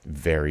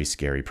 very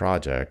scary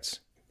projects,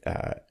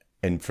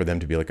 and for them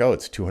to be like, oh,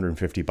 it's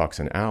 $250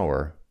 an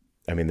hour.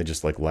 I mean, they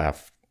just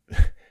laugh.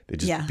 They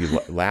just be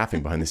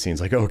laughing behind the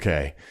scenes, like,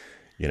 okay,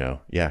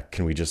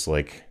 can we just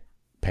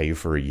pay you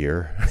for a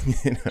year,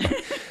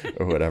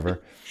 or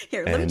whatever.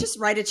 Here, let me just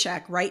write a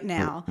check right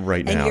now.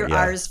 Right now, and you're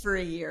ours for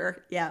a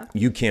year. Yeah.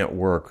 You can't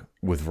work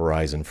with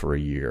Verizon for a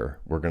year.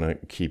 We're gonna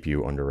keep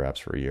you under wraps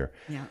for a year.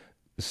 Yeah.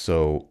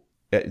 So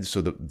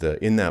the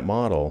in that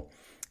model,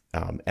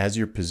 as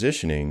your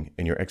positioning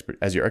and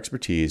as your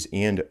expertise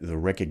and the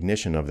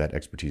recognition of that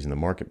expertise in the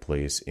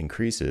marketplace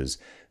increases,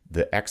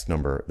 the X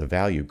number, the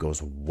value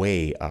goes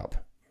way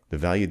up. the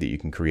value that you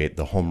can create,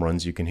 the home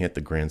runs you can hit,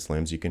 the grand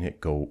slams you can hit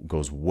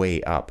goes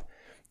way up.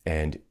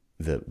 And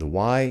the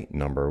Y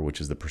number, which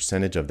is the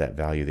percentage of that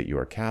value that you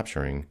are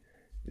capturing,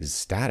 is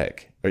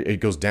static. It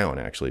goes down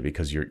actually,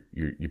 because you're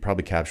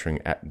probably capturing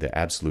the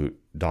absolute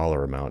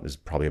dollar amount is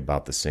probably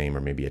about the same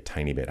or maybe a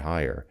tiny bit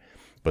higher,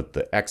 but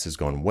the X is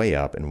going way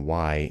up and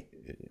Y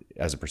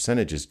as a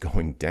percentage is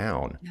going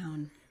down.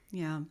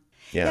 Yeah.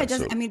 Yeah. It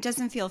doesn't. I mean, it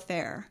doesn't feel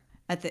fair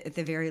at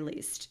the very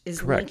least.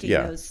 Is Correct, linking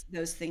yeah.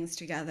 those things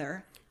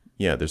together.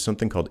 Yeah, there's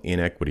something called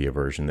inequity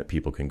aversion that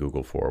people can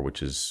Google for,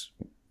 which is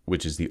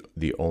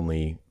the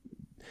only,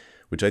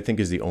 which I think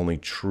is the only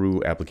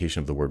true application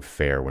of the word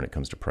fair when it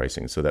comes to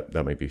pricing. So that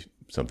might be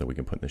something we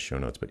can put in the show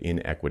notes. But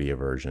inequity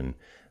aversion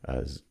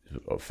is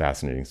a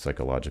fascinating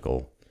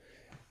psychological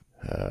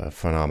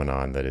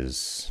phenomenon that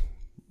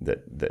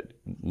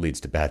leads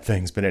to bad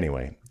things. But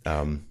anyway,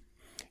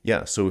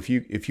 yeah. So if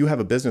you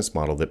have a business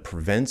model that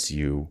prevents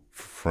you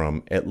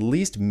from at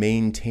least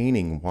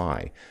maintaining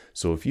Y,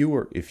 so if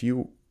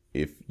you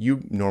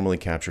normally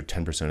capture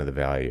 10% of the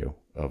value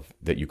of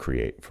that you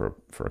create for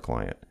a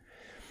client,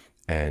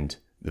 and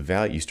the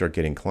value, you start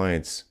getting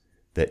clients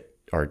that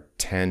are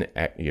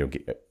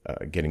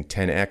getting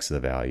 10x the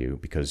value,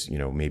 because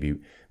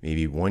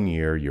maybe 1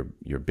 year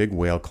your big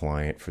whale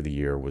client for the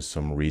year was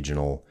some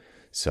regional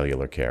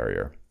cellular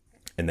carrier,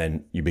 and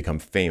then you become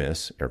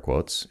famous, air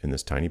quotes, in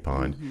this tiny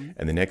pond,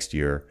 and the next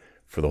year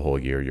for the whole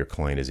year your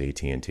client is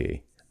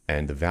AT&T.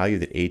 And the value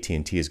that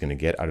AT&T is going to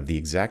get out of the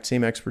exact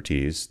same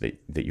expertise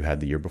that you had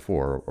the year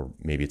before, or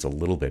maybe it's a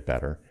little bit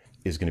better,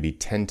 is going to be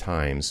 10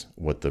 times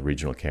what the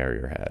regional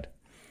carrier had.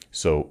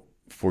 So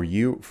for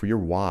your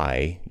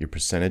Y, your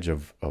percentage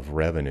of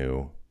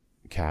revenue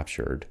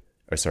captured,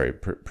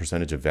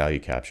 percentage of value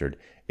captured,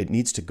 it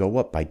needs to go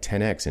up by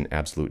 10x in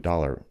absolute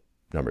dollar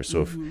numbers.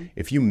 So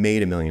if you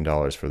made $1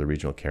 million for the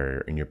regional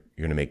carrier and you're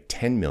going to make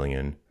 10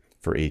 million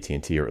for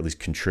AT&T, or at least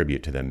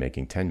contribute to them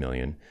making 10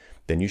 million,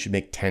 then you should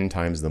make 10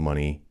 times the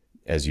money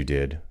as you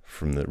did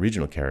from the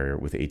regional carrier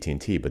with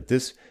AT&T.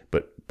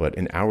 But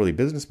an hourly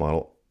business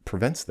model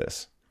prevents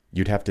this.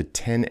 You'd have to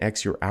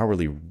 10x your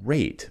hourly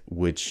rate,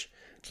 which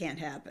can't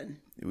happen.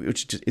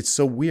 It's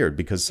so weird,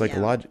 because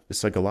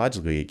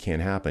psychologically it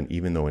can't happen,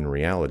 even though in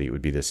reality it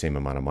would be the same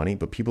amount of money.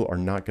 But people are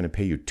not going to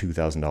pay you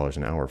 $2,000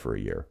 an hour for a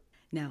year.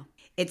 No,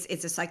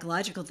 it's a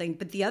psychological thing.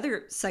 But the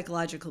other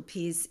psychological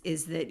piece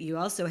is that you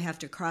also have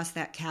to cross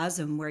that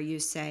chasm where you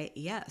say,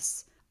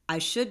 yes, I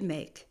should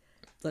make,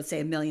 let's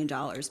say, $1 million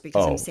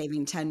because I'm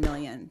saving 10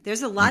 million.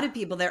 There's a lot of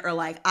people that are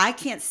like, I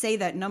can't say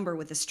that number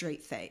with a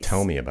straight face.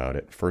 Tell me about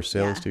it. First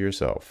sales to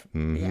yourself.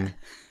 Yeah.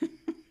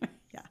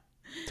 Yeah.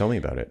 Tell me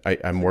about it.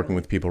 I'm working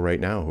with people right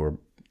now who are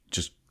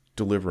just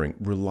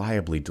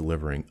reliably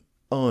delivering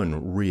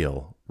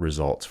unreal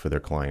results for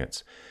their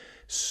clients.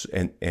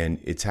 And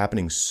it's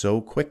happening so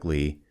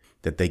quickly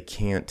that they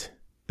can't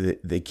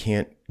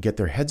get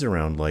their heads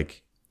around,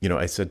 like,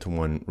 I said to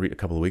one a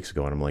couple of weeks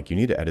ago, and I'm like, you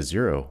need to add a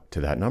 0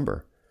 to that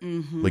number.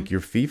 Like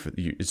your fee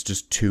it's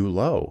just too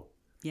low.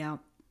 Yeah.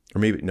 Or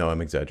maybe, no, I'm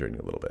exaggerating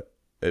a little bit.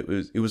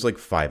 It was like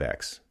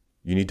 5x.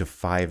 You need to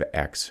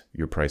 5x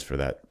your price for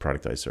that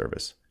productized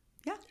service.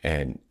 Yeah.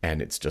 And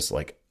it's just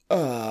like,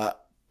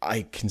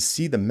 I can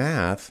see the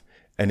math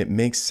and it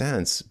makes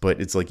sense,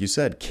 but it's like you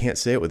said, can't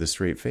say it with a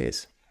straight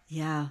face.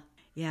 Yeah.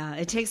 Yeah,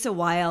 it takes a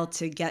while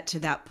to get to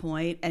that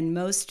point, and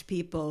most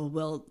people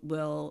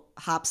will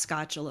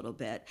hopscotch a little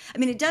bit. I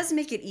mean, it does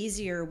make it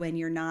easier when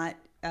you're not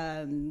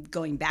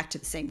going back to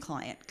the same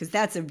client, because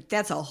that's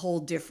a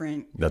whole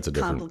different,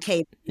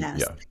 complicated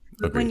mess. Yeah,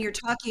 but when you're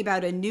talking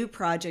about a new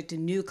project, a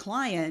new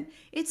client,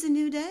 it's a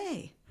new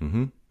day.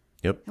 Mm-hmm.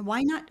 Yep. And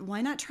why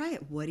not try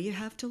it? What do you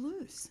have to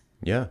lose?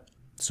 Yeah.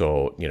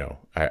 So,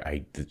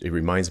 it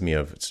reminds me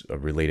of, it's a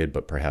related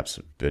but perhaps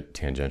a bit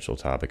tangential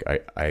topic.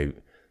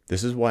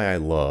 This is why I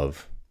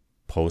love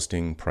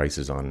posting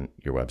prices on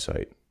your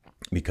website,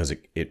 because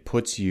it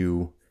puts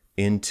you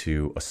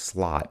into a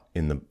slot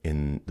in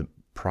the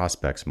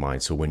prospect's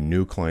mind. So when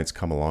new clients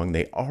come along,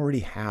 they already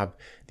have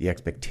the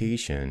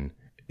expectation,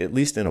 at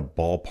least in a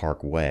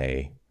ballpark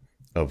way,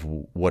 of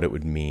what it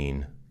would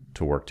mean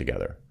to work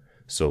together.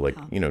 So like,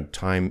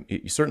 time,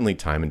 certainly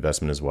time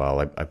investment as well.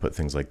 I put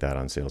things like that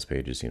on sales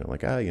pages,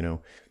 like,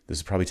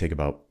 this will probably take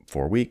about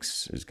 4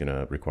 weeks. It's going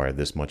to require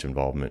this much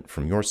involvement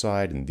from your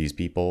side and these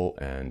people.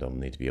 And I'll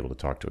need to be able to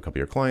talk to a couple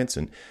of your clients.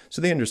 And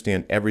so they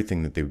understand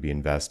everything that they would be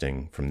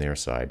investing from their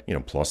side,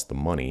 plus the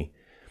money,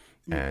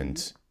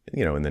 and,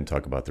 and then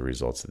talk about the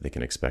results that they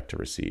can expect to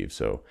receive.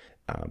 So,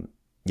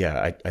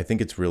 I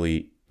think it's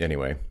really,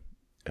 anyway.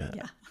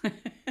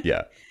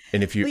 Yeah.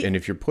 And if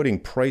you're putting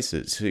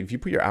prices, so if you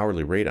put your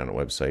hourly rate on a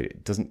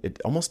website,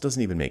 it almost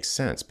doesn't even make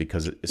sense,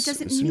 because it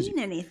doesn't mean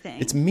anything.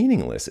 It's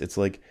meaningless. It's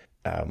like,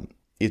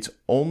 it's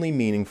only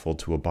meaningful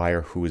to a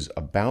buyer who is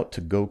about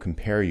to go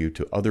compare you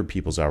to other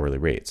people's hourly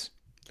rates.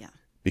 Yeah.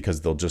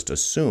 Because they'll just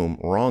assume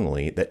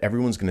wrongly that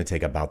everyone's going to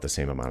take about the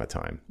same amount of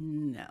time.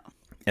 No.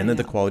 And that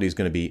the quality is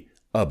going to be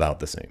about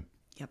the same.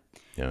 Yep.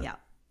 Yeah.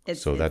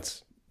 So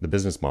that's, the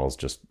business model is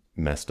just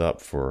messed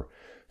up for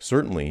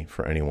certainly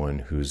for anyone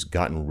who's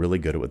gotten really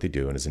good at what they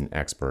do and is an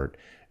expert,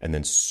 and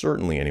then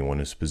certainly anyone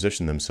who's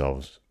positioned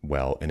themselves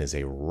well and is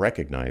a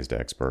recognized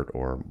expert,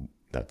 or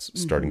that's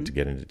starting to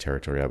get into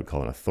territory I would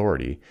call an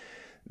authority,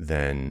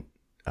 then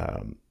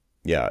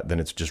then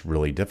it's just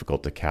really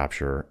difficult to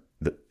capture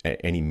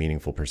any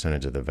meaningful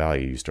percentage of the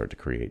value you start to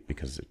create,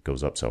 because it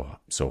goes up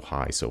so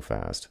high so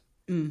fast.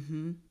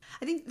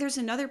 I think there's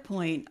another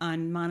point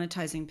on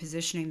monetizing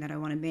positioning that I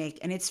want to make,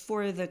 and it's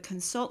for the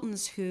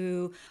consultants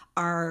who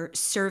are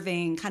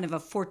serving kind of a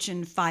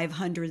Fortune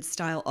 500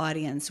 style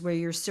audience, where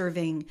you're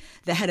serving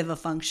the head of a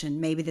function,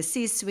 maybe the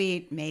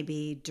C-suite,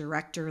 maybe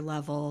director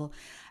level.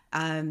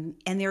 And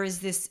there is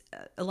this,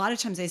 a lot of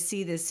times I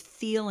see this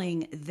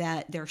feeling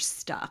that they're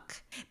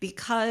stuck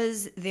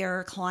because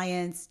their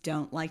clients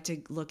don't like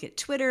to look at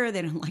Twitter.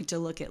 They don't like to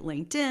look at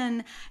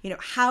LinkedIn.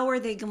 How are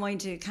they going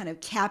to kind of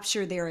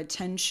capture their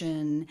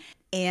attention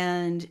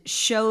and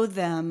show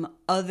them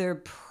other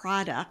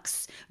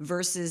products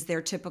versus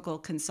their typical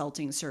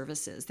consulting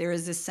services? There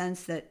is a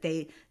sense that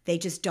they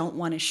just don't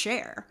want to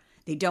share.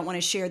 They don't want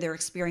to share their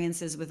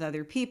experiences with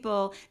other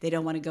people. They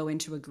don't want to go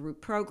into a group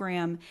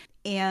program.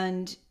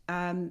 And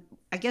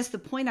I guess the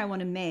point I want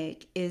to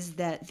make is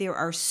that there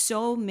are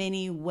so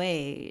many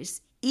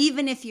ways,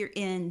 even if you're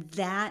in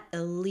that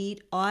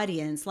elite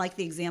audience, like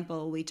the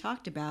example we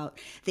talked about,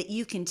 that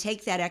you can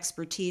take that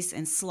expertise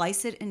and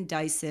slice it and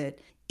dice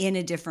it in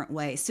a different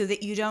way, so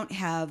that you don't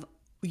have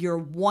your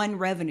one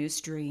revenue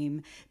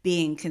stream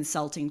being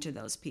consulting to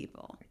those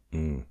people.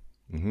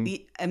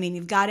 I mean,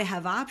 you've got to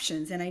have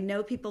options. And I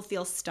know people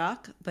feel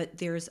stuck, but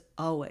there's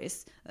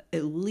always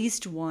at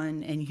least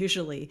one, and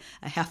usually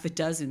a half a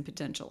dozen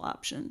potential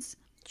options.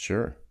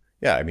 Sure.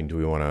 Yeah. I mean, do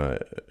we want to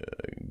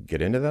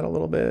get into that a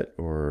little bit,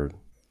 or?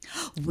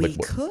 We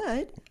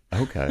could.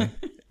 Okay.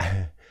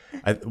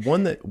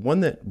 One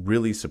that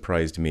really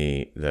surprised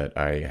me, that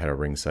I had a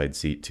ringside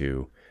seat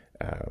to,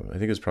 I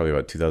think it was probably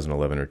about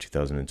 2011 or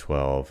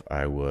 2012.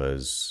 I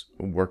was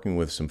working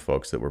with some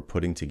folks that were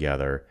putting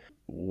together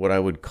what I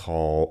would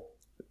call,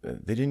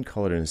 they didn't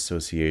call it an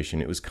association.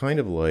 It was kind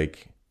of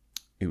like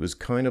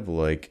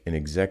an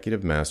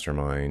executive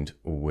mastermind,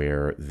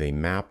 where they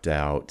mapped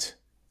out,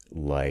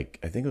 like,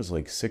 I think it was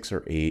like 6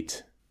 or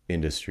 8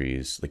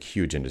 industries, like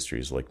huge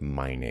industries, like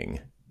mining,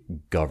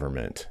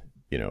 government,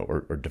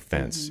 or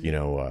defense,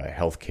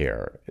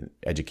 healthcare,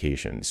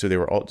 education. So they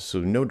were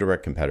no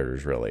direct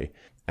competitors really.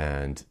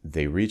 And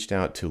they reached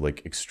out to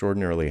like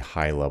extraordinarily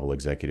high level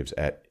executives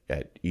at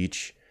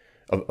each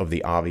of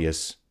the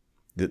obvious,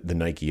 the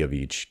Nike of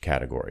each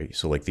category.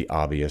 So like the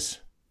obvious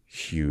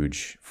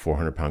huge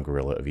 400-pound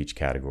gorilla of each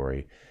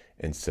category,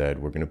 and said,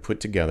 we're going to put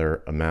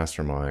together a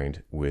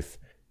mastermind with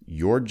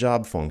your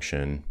job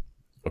function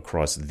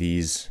across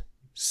these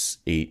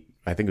 8,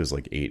 I think it was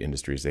like 8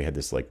 industries. They had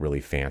this like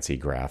really fancy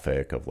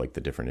graphic of like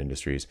the different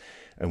industries.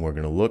 And we're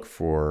going to look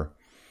for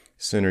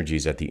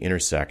synergies at the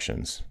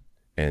intersections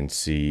and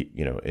see,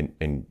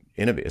 and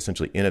innovate,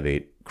 essentially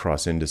innovate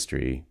cross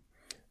industry.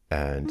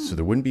 And so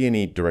there wouldn't be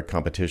any direct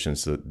competition.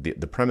 So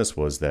the premise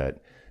was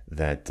that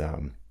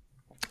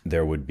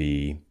there would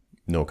be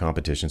no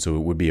competition. So it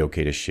would be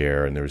okay to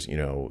share. And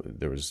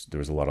there was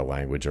a lot of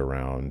language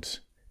around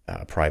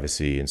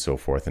privacy and so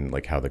forth, and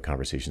like how the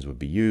conversations would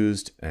be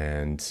used.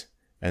 And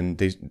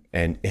the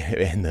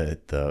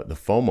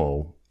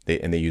FOMO,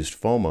 they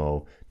used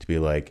FOMO to be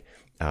like,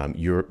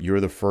 you're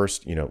the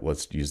first,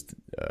 let's use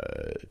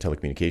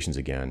telecommunications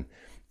again,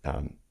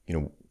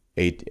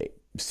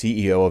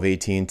 CEO of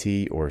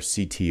AT&T, or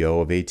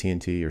CTO of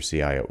AT&T, or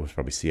CIO, it was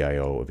probably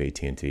CIO of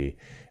AT&T.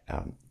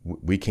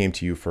 We came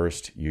to you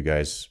first. You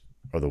guys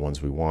are the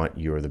ones we want.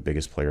 You're the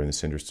biggest player in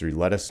this industry.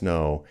 Let us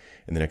know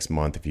in the next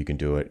month if you can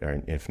do it.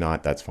 Or if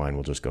not, that's fine.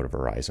 We'll just go to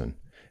Verizon.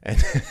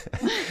 And,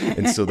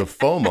 and so the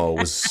FOMO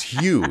was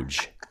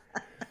huge.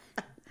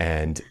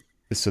 And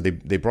so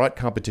they brought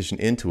competition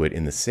into it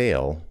in the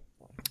sale,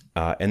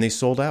 and they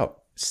sold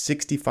out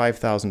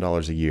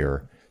 $65,000 a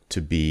year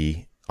to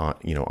be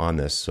on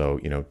this. So,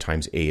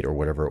 times 8 or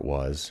whatever it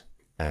was.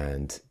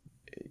 And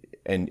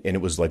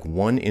it was like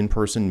one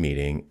in-person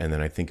meeting. And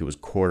then I think it was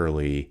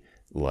quarterly,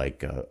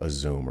 like a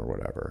Zoom or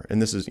whatever.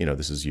 And this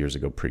is years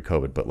ago,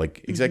 pre-COVID, but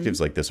like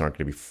executives like this aren't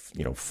going to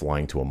be,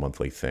 flying to a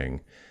monthly thing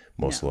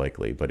most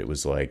likely. But it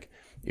was like,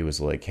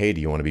 hey,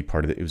 do you want to be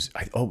part of it? It was,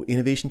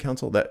 Innovation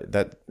Council.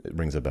 That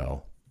rings a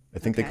bell. I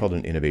think they called it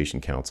an Innovation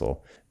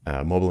Council,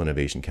 Mobile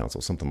Innovation Council,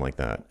 something like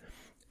that.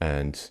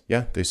 And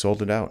yeah, they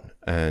sold it out.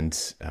 And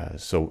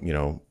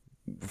so,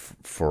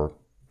 for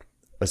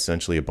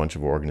essentially a bunch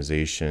of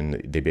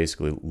organization, they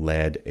basically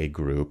led a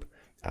group,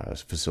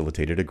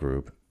 facilitated a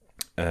group.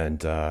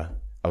 And I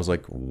was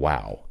like,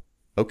 wow,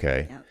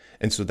 okay. Yep.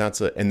 And so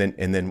and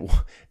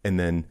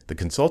then the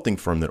consulting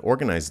firm that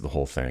organized the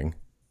whole thing,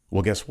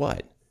 well, guess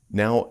what?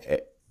 Now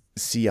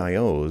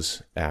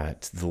CIOs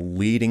at the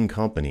leading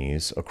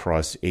companies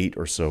across 8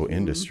 or so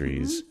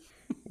industries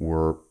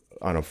were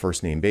on a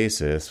first name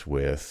basis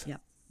with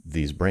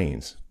these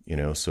brains,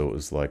 so it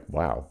was like,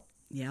 wow.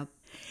 Yep.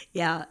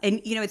 Yeah.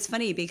 And, it's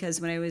funny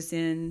because when I was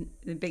in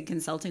the big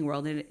consulting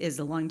world, and it is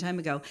a long time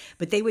ago,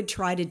 but they would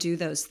try to do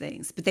those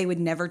things, but they would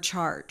never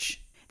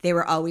charge. They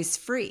were always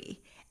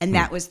free. And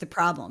that was the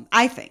problem,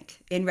 I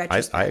think, in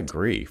retrospect. I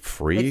agree.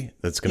 Free?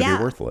 That's going to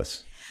be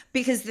worthless.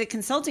 Because the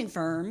consulting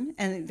firm,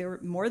 and there were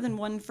more than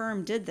one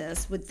firm did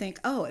this, would think,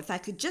 oh, if I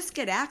could just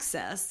get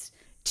access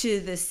to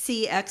the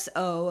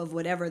CXO of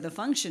whatever the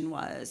function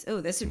was,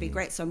 oh, this would be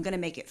great. So I'm going to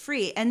make it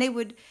free. And they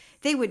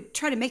would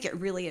try to make it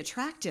really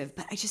attractive,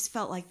 but I just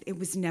felt like it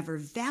was never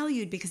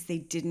valued because they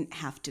didn't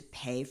have to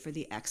pay for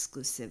the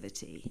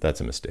exclusivity.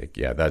 That's a mistake.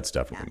 Yeah, that's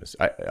definitely a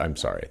mistake. I'm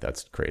sorry.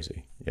 That's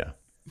crazy. Yeah.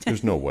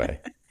 There's no way.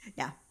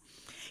 Yeah.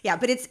 Yeah,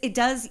 but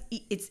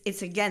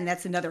it's again,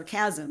 that's another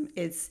chasm.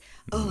 It's,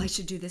 I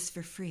should do this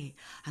for free.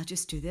 I'll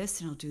just do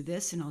this and I'll do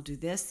this and I'll do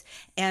this.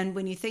 And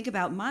when you think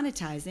about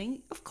monetizing,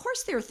 of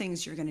course there are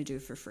things you're going to do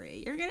for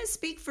free. You're going to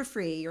speak for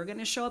free. You're going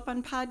to show up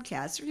on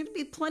podcasts. There's going to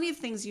be plenty of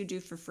things you do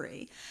for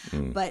free.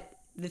 But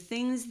the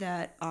things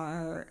that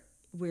are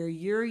where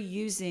you're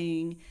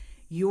using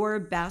your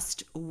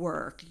best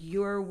work,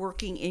 you're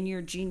working in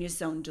your genius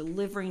zone,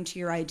 delivering to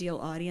your ideal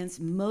audience,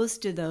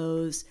 most of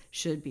those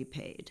should be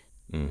paid.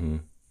 Mm-hmm.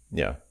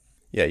 Yeah.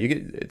 Yeah. You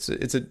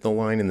get, the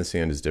line in the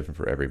sand is different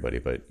for everybody,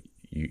 but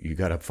you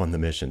got to fund the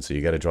mission. So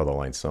you got to draw the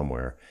line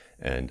somewhere.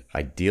 And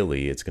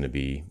ideally it's going to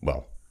be,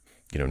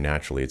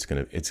 naturally it's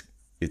going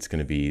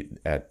to be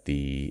at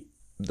the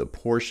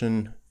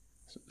portion,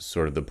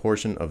 sort of the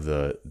portion of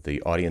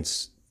the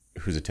audience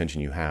whose attention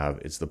you have.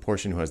 It's the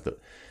portion who has the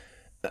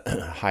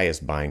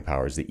highest buying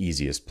power, is the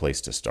easiest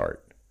place to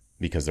start,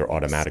 because they're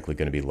automatically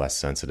going to be less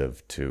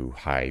sensitive to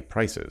high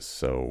prices.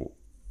 So,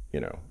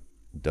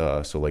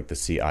 duh. So like the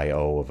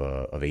CIO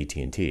of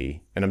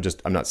AT&T, and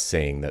I'm not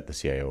saying that the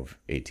CIO of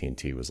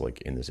AT&T was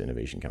like in this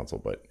innovation council,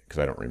 but because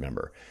I don't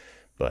remember,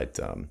 but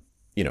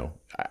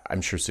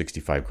I'm sure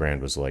 65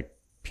 grand was like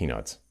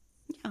peanuts.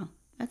 Yeah,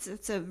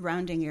 it's a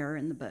rounding error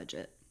in the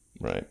budget.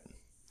 Right.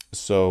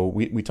 So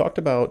we talked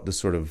about the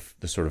sort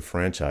of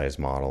franchise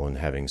model and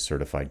having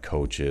certified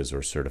coaches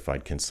or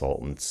certified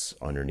consultants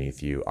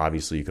underneath you.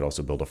 Obviously, you could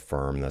also build a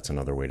firm. That's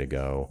another way to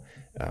go.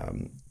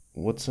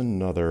 What's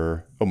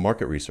another? Oh,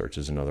 market research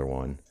is another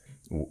one,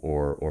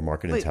 or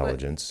market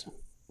intelligence.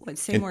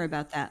 Say more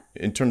about that.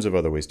 In terms of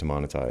other ways to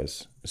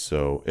monetize.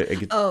 So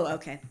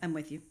okay, I'm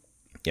with you.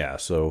 Yeah.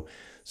 So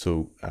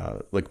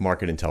like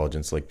market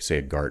intelligence, like say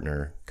a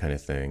Gartner kind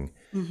of thing.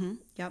 Mm-hmm.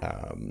 Yep.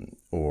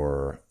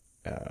 Or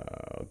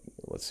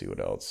let's see what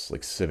else,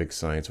 like civic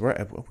science. We're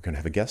going to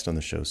have a guest on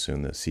the show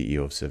soon, the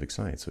CEO of Civic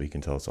Science, so he can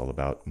tell us all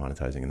about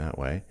monetizing in that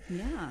way.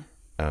 Yeah.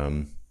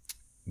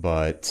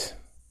 But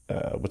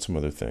what's some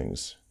other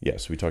things?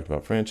 Yes, we talked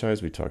about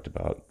franchise. We talked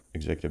about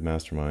executive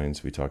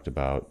masterminds. We talked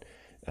about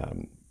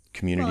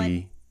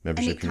community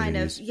membership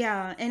communities.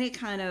 Any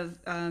kind of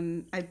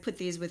I put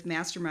these with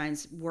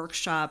masterminds,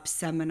 workshops,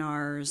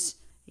 seminars,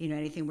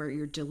 anything where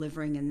you're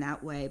delivering in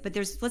that way. But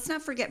let's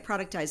not forget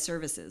productized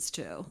services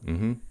too.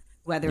 Mm-hmm.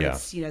 Whether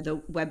it's, the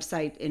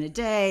website in a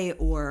day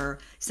or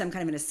some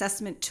kind of an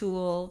assessment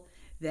tool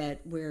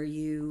where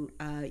you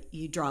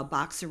draw a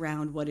box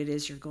around what it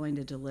is you're going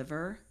to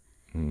deliver.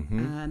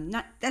 Mm-hmm.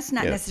 That's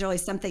not necessarily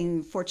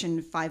something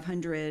Fortune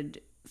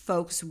 500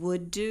 folks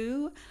would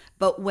do,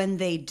 but when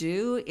they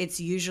do,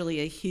 it's usually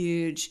a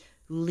huge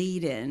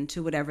lead in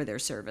to whatever their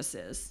service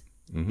is.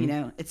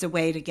 Mm-hmm. It's a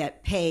way to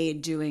get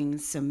paid doing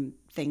some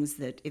things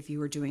that if you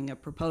were doing a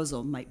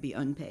proposal might be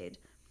unpaid.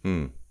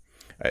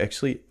 I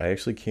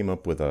actually came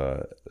up with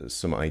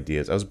some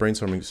ideas. I was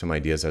brainstorming some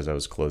ideas as I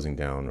was closing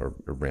down or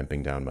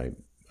ramping down my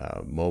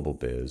mobile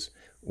biz,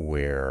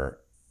 where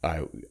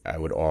I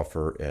would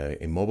offer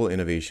a mobile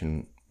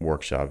innovation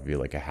workshop. It'd be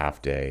like a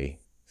half-day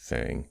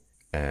thing,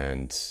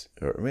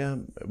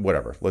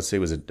 whatever. Let's say it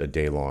was a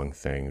day-long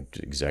thing.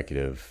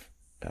 Executive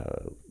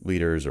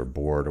leaders or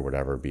board or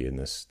whatever be in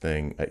this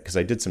thing. Because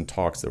I did some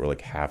talks that were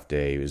like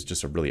half-day. It was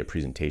just really a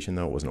presentation,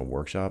 though. It wasn't a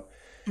workshop.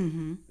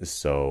 Mm-hmm.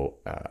 So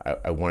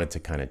I wanted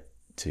to kind of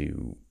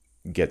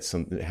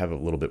have a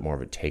little bit more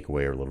of a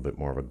takeaway or a little bit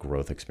more of a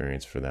growth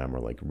experience for them, or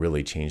like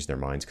really change their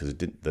minds, because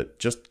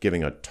just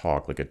giving a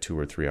talk, like a 2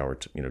 or 3 hour,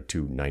 2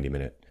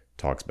 90-minute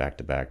talks back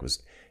to back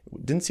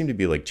didn't seem to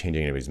be like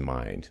changing anybody's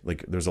mind.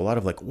 Like there's a lot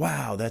of like,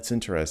 wow, that's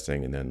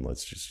interesting, and then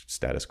let's just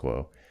status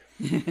quo.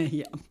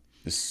 Yeah.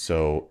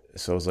 So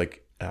I was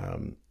like,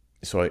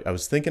 I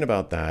was thinking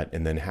about that,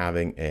 and then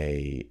having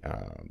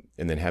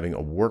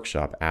a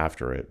workshop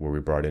after it where we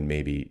brought in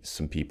maybe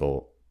some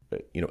people,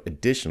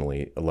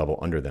 additionally a level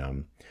under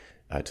them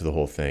to the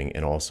whole thing,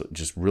 and also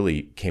just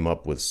really came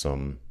up with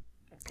some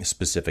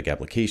specific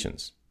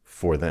applications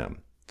for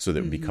them so that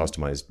it would be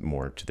customized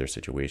more to their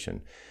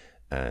situation,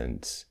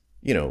 and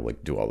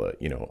like do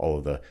all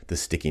of the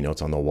sticky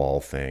notes on the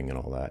wall thing and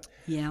all that.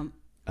 Yeah.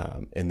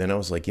 And then I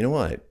was like, you know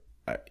what,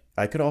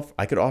 I could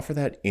offer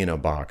that in a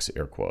box,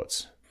 air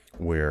quotes,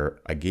 where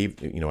I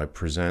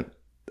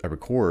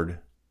record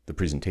the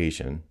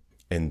presentation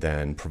and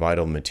then provide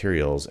all the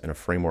materials and a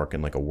framework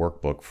and like a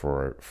workbook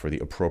for the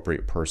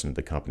appropriate person at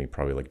the company,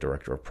 probably like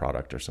director of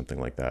product or something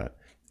like that.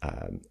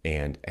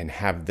 and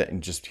have that,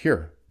 and just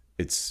here,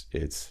 it's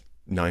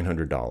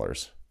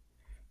 $900.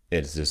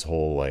 It's this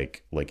whole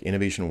like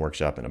innovation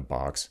workshop in a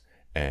box,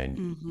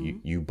 and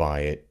you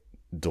buy it,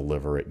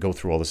 deliver it, go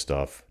through all the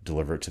stuff,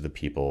 deliver it to the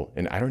people.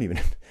 And I don't even,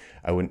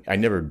 I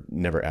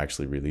never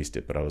actually released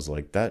it, but I was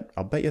like, that,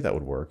 I'll bet you that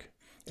would work.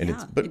 And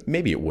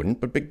maybe it wouldn't,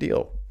 but big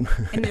deal.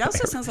 And it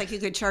also sounds like you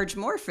could charge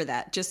more for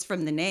that just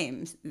from the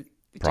names.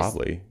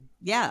 Probably.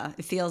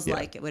 It feels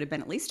like it would have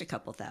been at least a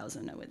couple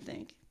thousand, I would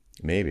think.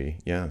 Maybe.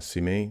 Yeah.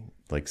 See me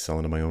like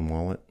selling to my own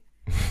wallet.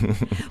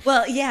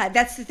 Well, yeah,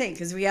 that's the thing,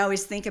 because we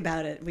always think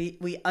about it.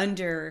 We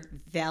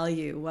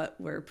undervalue what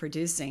we're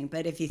producing.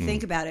 But if you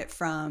think about it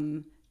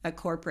from a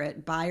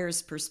corporate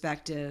buyer's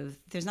perspective,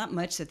 there's not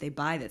much that they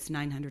buy that's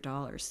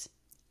 $900.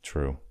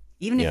 True.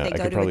 Even if they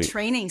go to a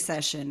training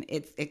session,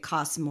 it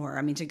costs more.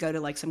 I mean, to go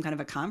to like some kind of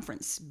a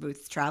conference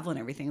booth, travel and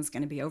everything is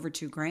going to be over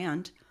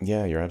 $2,000.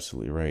 Yeah, you're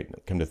absolutely right.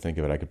 Come to think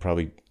of it, I could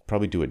probably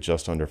do it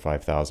just under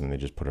 5,000. And they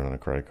just put it on a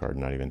credit card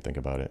and not even think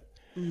about it.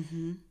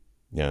 Mm-hmm.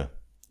 Yeah.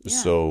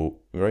 So,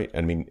 right.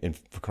 I mean,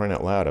 for crying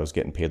out loud, I was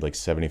getting paid like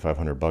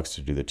 $7,500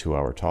 to do the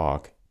 2-hour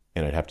talk,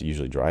 and I'd have to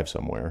usually drive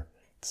somewhere.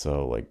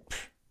 So like,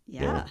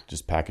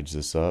 just package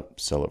this up,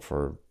 sell it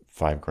for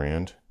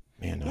 $5,000.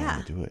 Man, I'm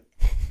gonna do it.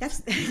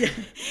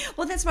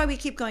 That's why we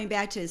keep going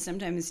back to,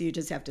 sometimes you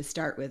just have to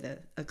start with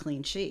a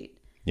clean sheet.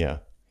 Yeah.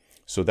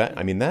 So that,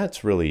 I mean,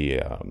 that's really,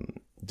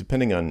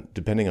 depending on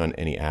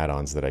any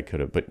add-ons that I could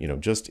have, but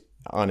just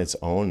on its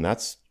own,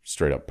 that's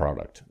straight up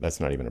product. That's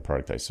not even a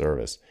product I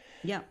service.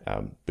 Yeah.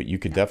 But you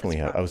could definitely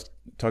have, I was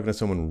talking to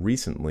someone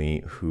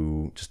recently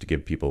who, just to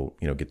give people,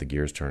 get the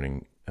gears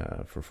turning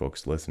for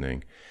folks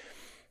listening.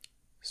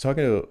 I was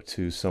talking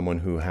to someone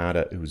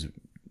who's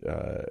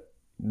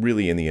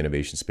really in the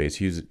innovation space.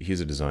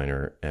 He's a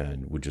designer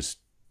and would just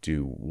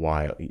do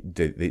wild.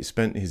 They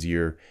spent his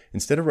year,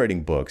 instead of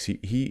writing books,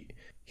 he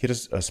had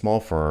a small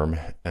firm,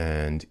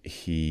 and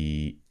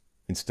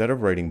instead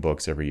of writing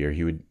books every year,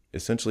 he would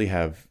essentially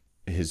have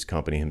his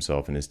company,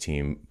 himself and his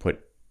team,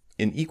 put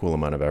an equal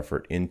amount of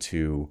effort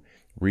into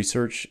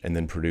research and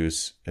then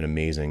produce an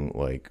amazing,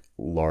 like,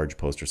 large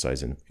poster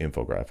size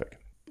infographic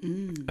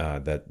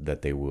that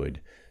they would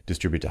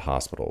distribute to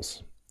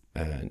hospitals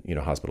and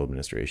hospital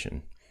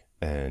administration.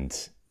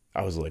 And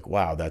I was like,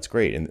 wow, that's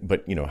great.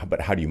 But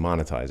how do you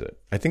monetize it?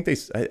 I think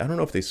I don't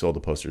know if they sold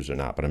the posters or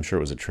not, but I'm sure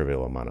it was a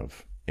trivial amount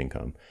of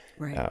income.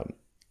 Right.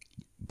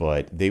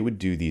 But they would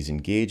do these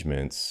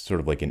engagements, sort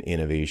of like an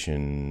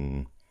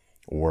innovation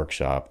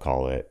workshop,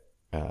 call it.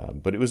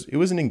 But it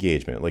was an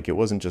engagement. Like, it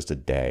wasn't just a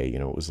day,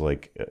 it was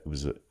like,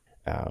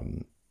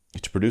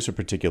 to produce a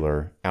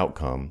particular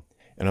outcome.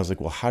 And I was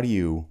like, well, how do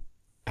you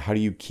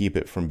keep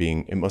it from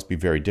being, it must be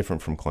very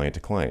different from client to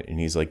client. And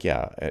he's like,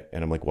 yeah.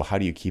 And I'm like, well, how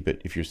do you keep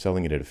it, if you're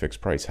selling it at a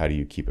fixed price, how do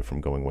you keep it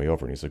from going way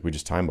over? And he's like, we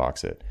just time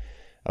box it.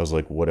 I was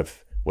like, what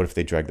if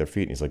they drag their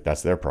feet? And he's like,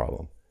 that's their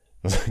problem.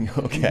 I was like,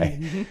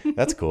 okay,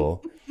 that's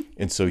cool.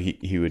 And so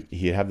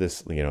he'd have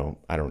this,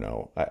 I don't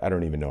know. I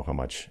don't even know how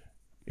much.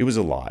 It was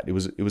a lot. It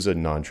was a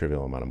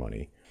non-trivial amount of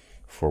money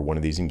for one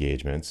of these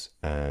engagements.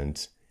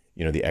 And,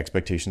 the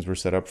expectations were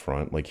set up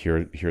front. Like,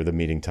 here are the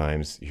meeting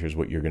times. Here's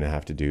what you're going to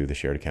have to do. The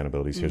shared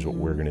accountabilities. Here's what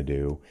we're going to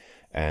do.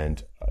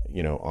 And,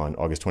 on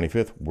August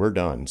 25th, we're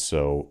done.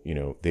 So,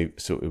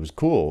 so it was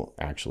cool,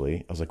 actually.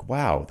 I was like,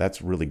 wow,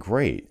 that's really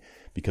great.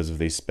 Because if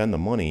they spend the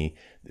money,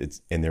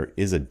 and there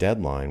is a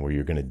deadline where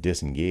you're going to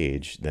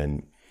disengage,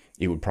 then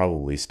it would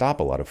probably stop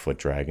a lot of foot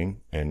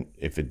dragging. And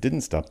if it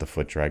didn't stop the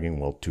foot dragging,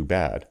 well, too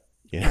bad.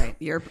 Right.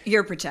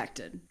 You're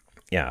protected.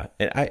 Yeah.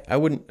 And I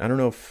don't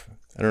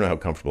know how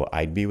comfortable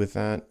I'd be with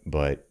that,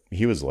 but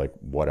he was like,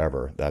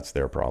 whatever, that's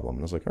their problem.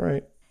 And I was like, all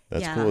right,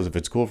 that's cool. If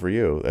it's cool for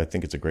you, I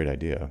think it's a great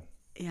idea.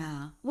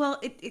 Yeah. Well,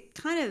 it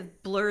kind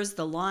of blurs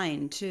the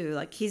line too.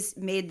 Like, he's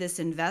made this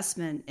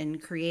investment in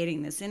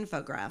creating this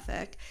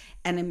infographic,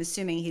 and I'm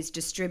assuming he's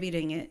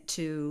distributing it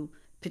to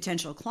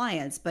potential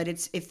clients, but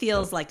it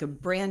feels like a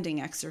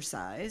branding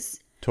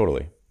exercise.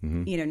 Totally.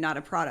 Mm-hmm. Not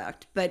a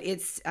product, but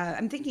it's,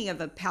 I'm thinking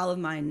of a pal of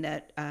mine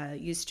that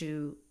used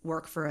to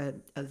work for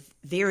a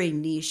very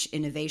niche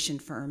innovation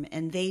firm,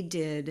 and they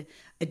did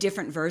a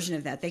different version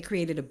of that. They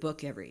created a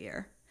book every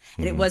year.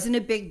 And it wasn't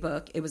a big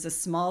book. It was a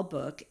small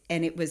book,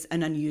 and it was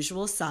an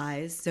unusual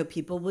size, so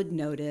people would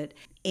note it.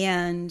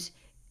 And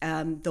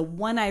the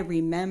one I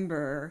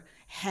remember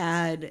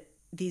had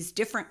these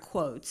different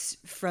quotes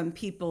from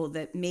people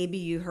that maybe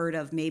you heard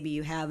of, maybe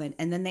you haven't.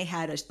 And then they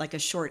had a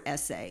short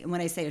essay. And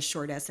when I say a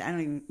short essay, I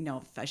don't even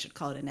know if I should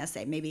call it an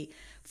essay, maybe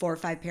 4 or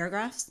 5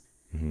 paragraphs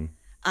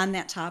on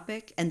that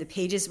topic. And the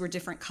pages were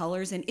different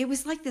colors. And it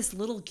was like this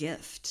little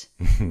gift.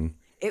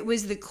 It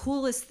was the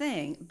coolest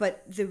thing.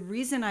 But the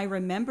reason I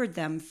remembered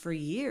them for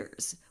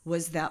years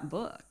was that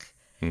book,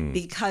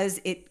 because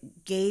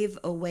it gave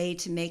a way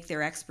to make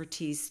their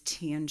expertise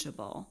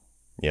tangible.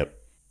 Yep.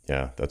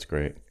 Yeah, that's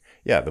great.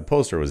 Yeah, the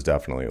poster was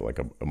definitely like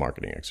a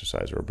marketing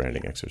exercise or a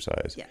branding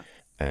exercise. Yeah.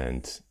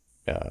 And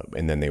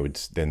then they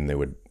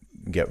would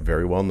get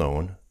very well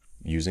known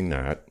using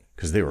that,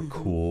 because they were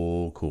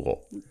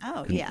cool.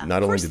 Oh, yeah.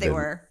 Not of only course did they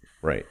were.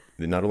 Right.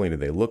 not only did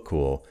they look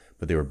cool,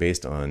 but they were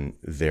based on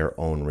their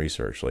own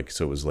research. Like,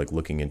 so it was like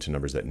looking into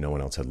numbers that no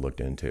one else had looked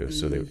into.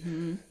 So it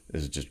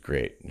was just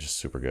great, just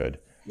super good.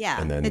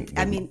 Yeah. And then,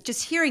 I mean,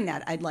 just hearing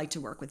that, I'd like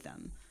to work with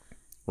them.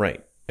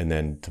 right. And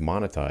then to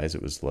monetize,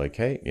 it was like,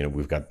 hey,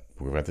 we've got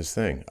this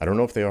thing. I don't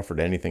know if they offered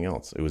anything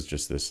else. It was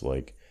just this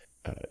like,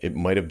 it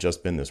might have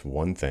just been this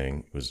one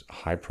thing. It was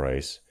high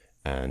price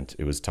and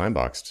it was time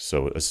boxed.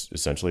 So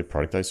essentially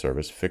productized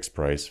service, fixed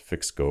price,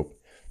 fixed scope.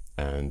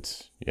 And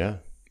yeah,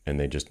 and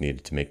they just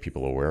needed to make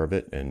people aware of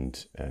it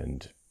and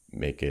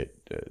make it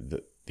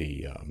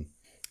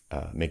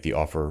make the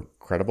offer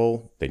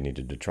credible. They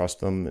needed to trust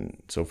them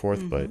and so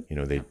forth. But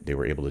they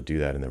were able to do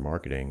that in their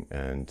marketing,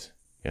 and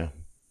yeah,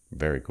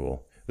 very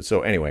cool.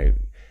 So anyway,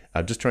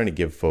 we're just trying to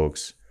give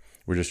folks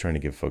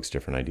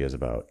different ideas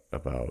about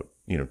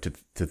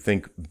to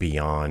think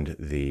beyond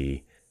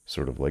the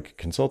sort of like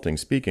consulting,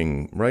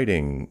 speaking,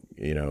 writing,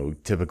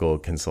 typical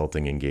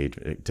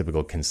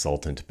typical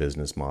consultant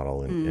business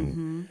model.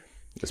 And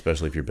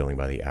especially if you're billing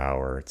by the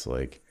hour, it's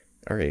like,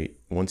 all right,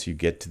 once you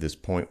get to this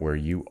point where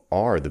you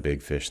are the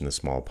big fish in the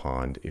small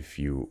pond, if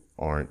you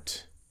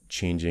aren't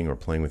changing or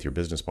playing with your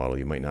business model,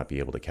 you might not be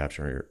able to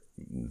capture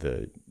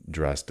the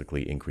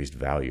drastically increased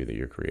value that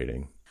you're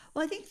creating.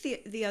 Well, I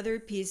think the other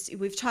piece,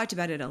 we've talked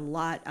about it a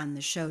lot on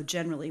the show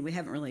generally. We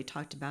haven't really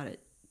talked about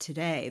it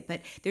today,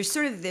 but there's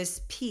sort of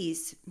this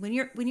piece when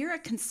you're a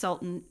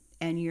consultant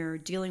and you're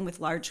dealing with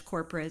large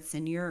corporates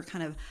and you're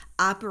kind of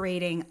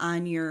operating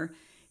on your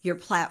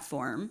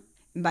platform.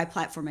 And by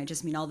platform, I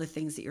just mean all the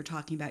things that you're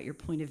talking about, your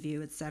point of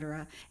view, et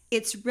cetera.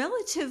 It's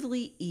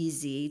relatively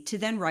easy to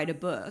then write a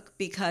book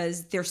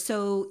because they're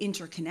so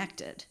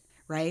interconnected,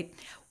 right?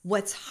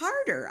 What's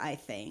harder, I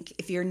think,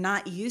 if you're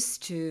not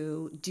used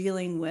to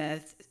dealing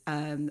with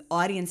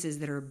audiences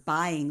that are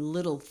buying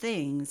little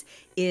things,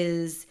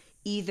 is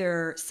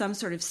either some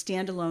sort of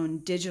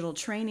standalone digital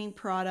training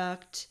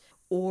product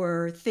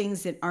or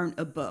things that aren't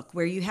a book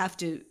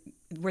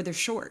where they're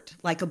short,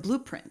 like a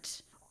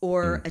blueprint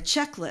or a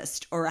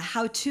checklist or a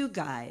how-to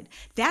guide.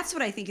 That's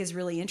what I think is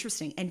really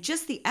interesting. And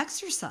just the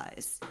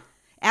exercise,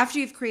 after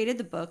you've created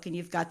the book and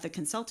you've got the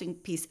consulting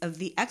piece of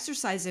the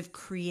exercise of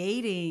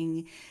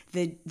creating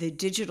the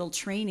digital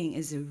training,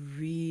 is a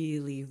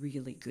really,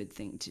 really good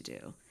thing to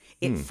do.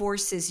 It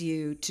forces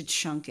you to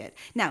chunk it.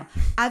 Now,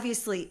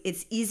 obviously,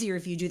 it's easier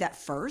if you do that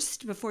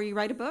first before you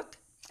write a book,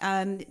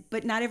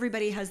 but not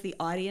everybody has the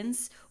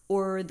audience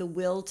or the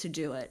will to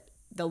do it.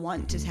 They'll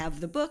want to have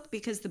the book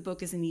because the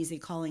book is an easy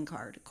calling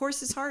card. Of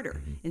course, it's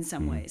harder in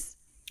some ways.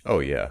 Oh,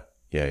 yeah.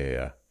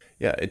 Yeah.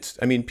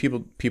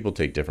 People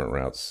take different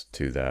routes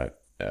to that.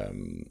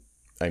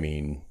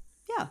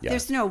 Yeah,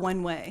 there's no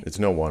one way. It's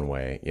no one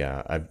way.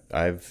 Yeah,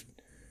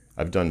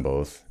 I've done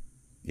both.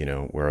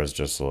 Where I was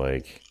just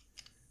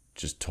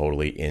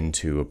totally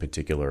into a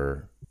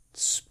particular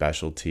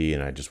specialty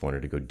and I just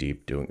wanted to go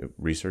deep doing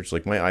research.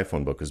 Like my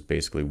iPhone book was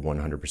basically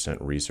 100%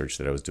 research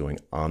that I was doing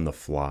on the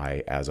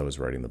fly as I was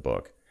writing the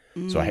book.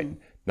 So I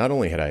not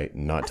only had I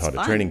not taught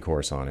a training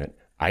course on it,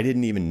 I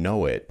didn't even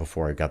know it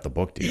before I got the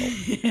book deal.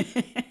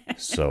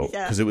 So,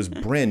 because it was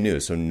brand new,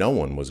 so no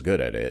one was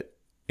good at it,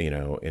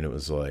 and it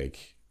was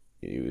like,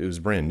 it was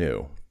brand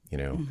new,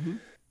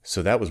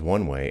 So that was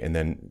one way. And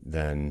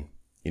then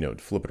to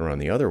flip it around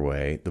the other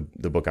way,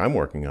 the book I'm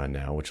working on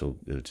now,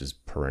 which is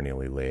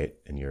perennially late,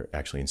 and you're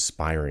actually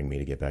inspiring me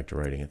to get back to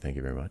writing it. Thank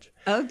you very much.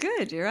 Oh,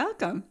 good. You're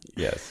welcome.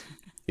 Yes.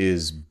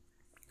 Is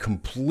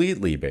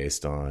completely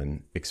based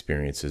on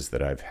experiences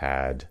that I've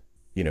had.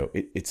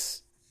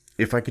 It's,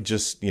 if I could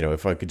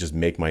just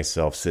make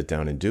myself sit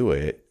down and do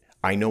it,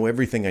 I know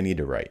everything I need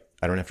to write.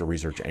 I don't have to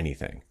research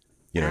anything.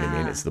 You know what I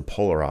mean? It's the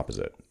polar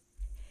opposite.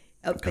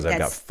 Because I've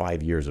got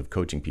 5 years of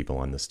coaching people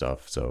on this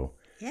stuff. So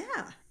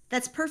yeah,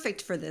 that's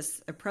perfect for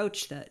this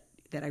approach that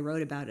I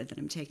wrote about it, that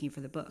I'm taking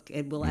for the book.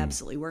 It will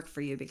absolutely work for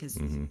you because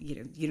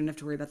you don't have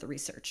to worry about the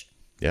research.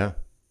 Yeah,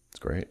 it's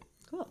great.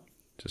 Cool.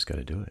 Just got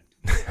to do it.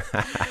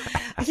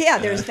 Yeah,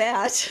 there's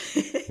that.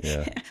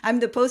 Yeah.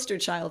 I'm the poster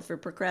child for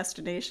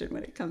procrastination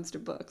when it comes to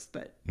books,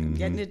 but I'm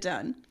getting it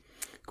done.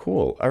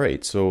 Cool. All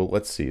right. So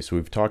let's see. So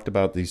we've talked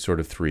about these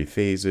sort of 3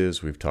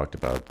 phases. We've talked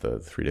about the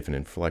 3 different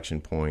inflection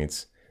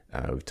points.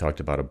 We've talked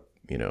about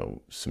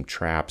some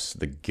traps.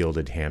 The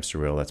gilded hamster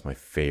wheel. That's my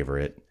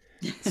favorite.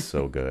 It's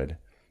so good.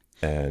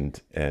 And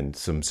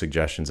some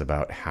suggestions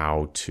about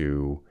how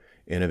to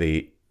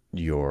innovate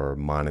your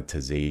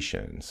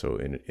monetization. So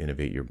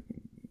innovate your,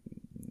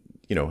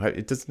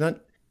 it's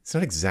not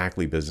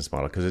exactly business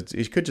model, because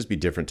it could just be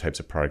different types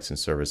of products and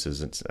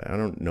services. I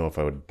don't know if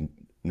I would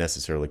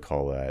necessarily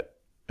call that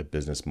a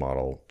business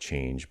model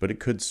change, but it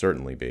could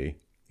certainly be.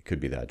 It could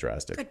be that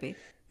drastic. Could be.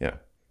 Yeah.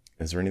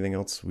 Is there anything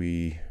else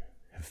we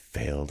have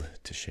failed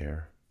to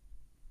share?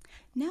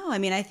 No, I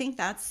mean, I think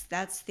that's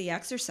the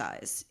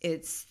exercise.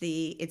 It's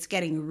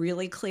getting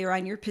really clear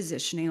on your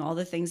positioning, all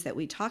the things that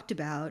we talked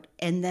about,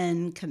 and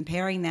then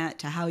comparing that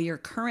to how you're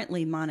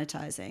currently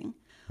monetizing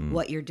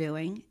what you're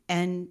doing.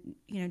 And,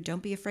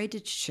 don't be afraid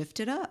to shift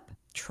it up.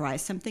 Try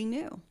something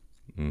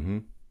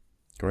new.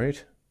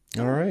 Great.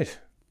 All right.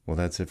 Well,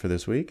 that's it for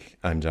this week.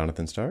 I'm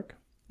Jonathan Stark.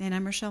 And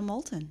I'm Rochelle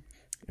Moulton.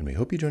 And we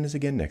hope you join us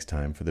again next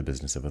time for the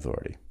Business of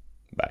Authority.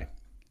 Bye.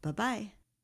 Bye-bye.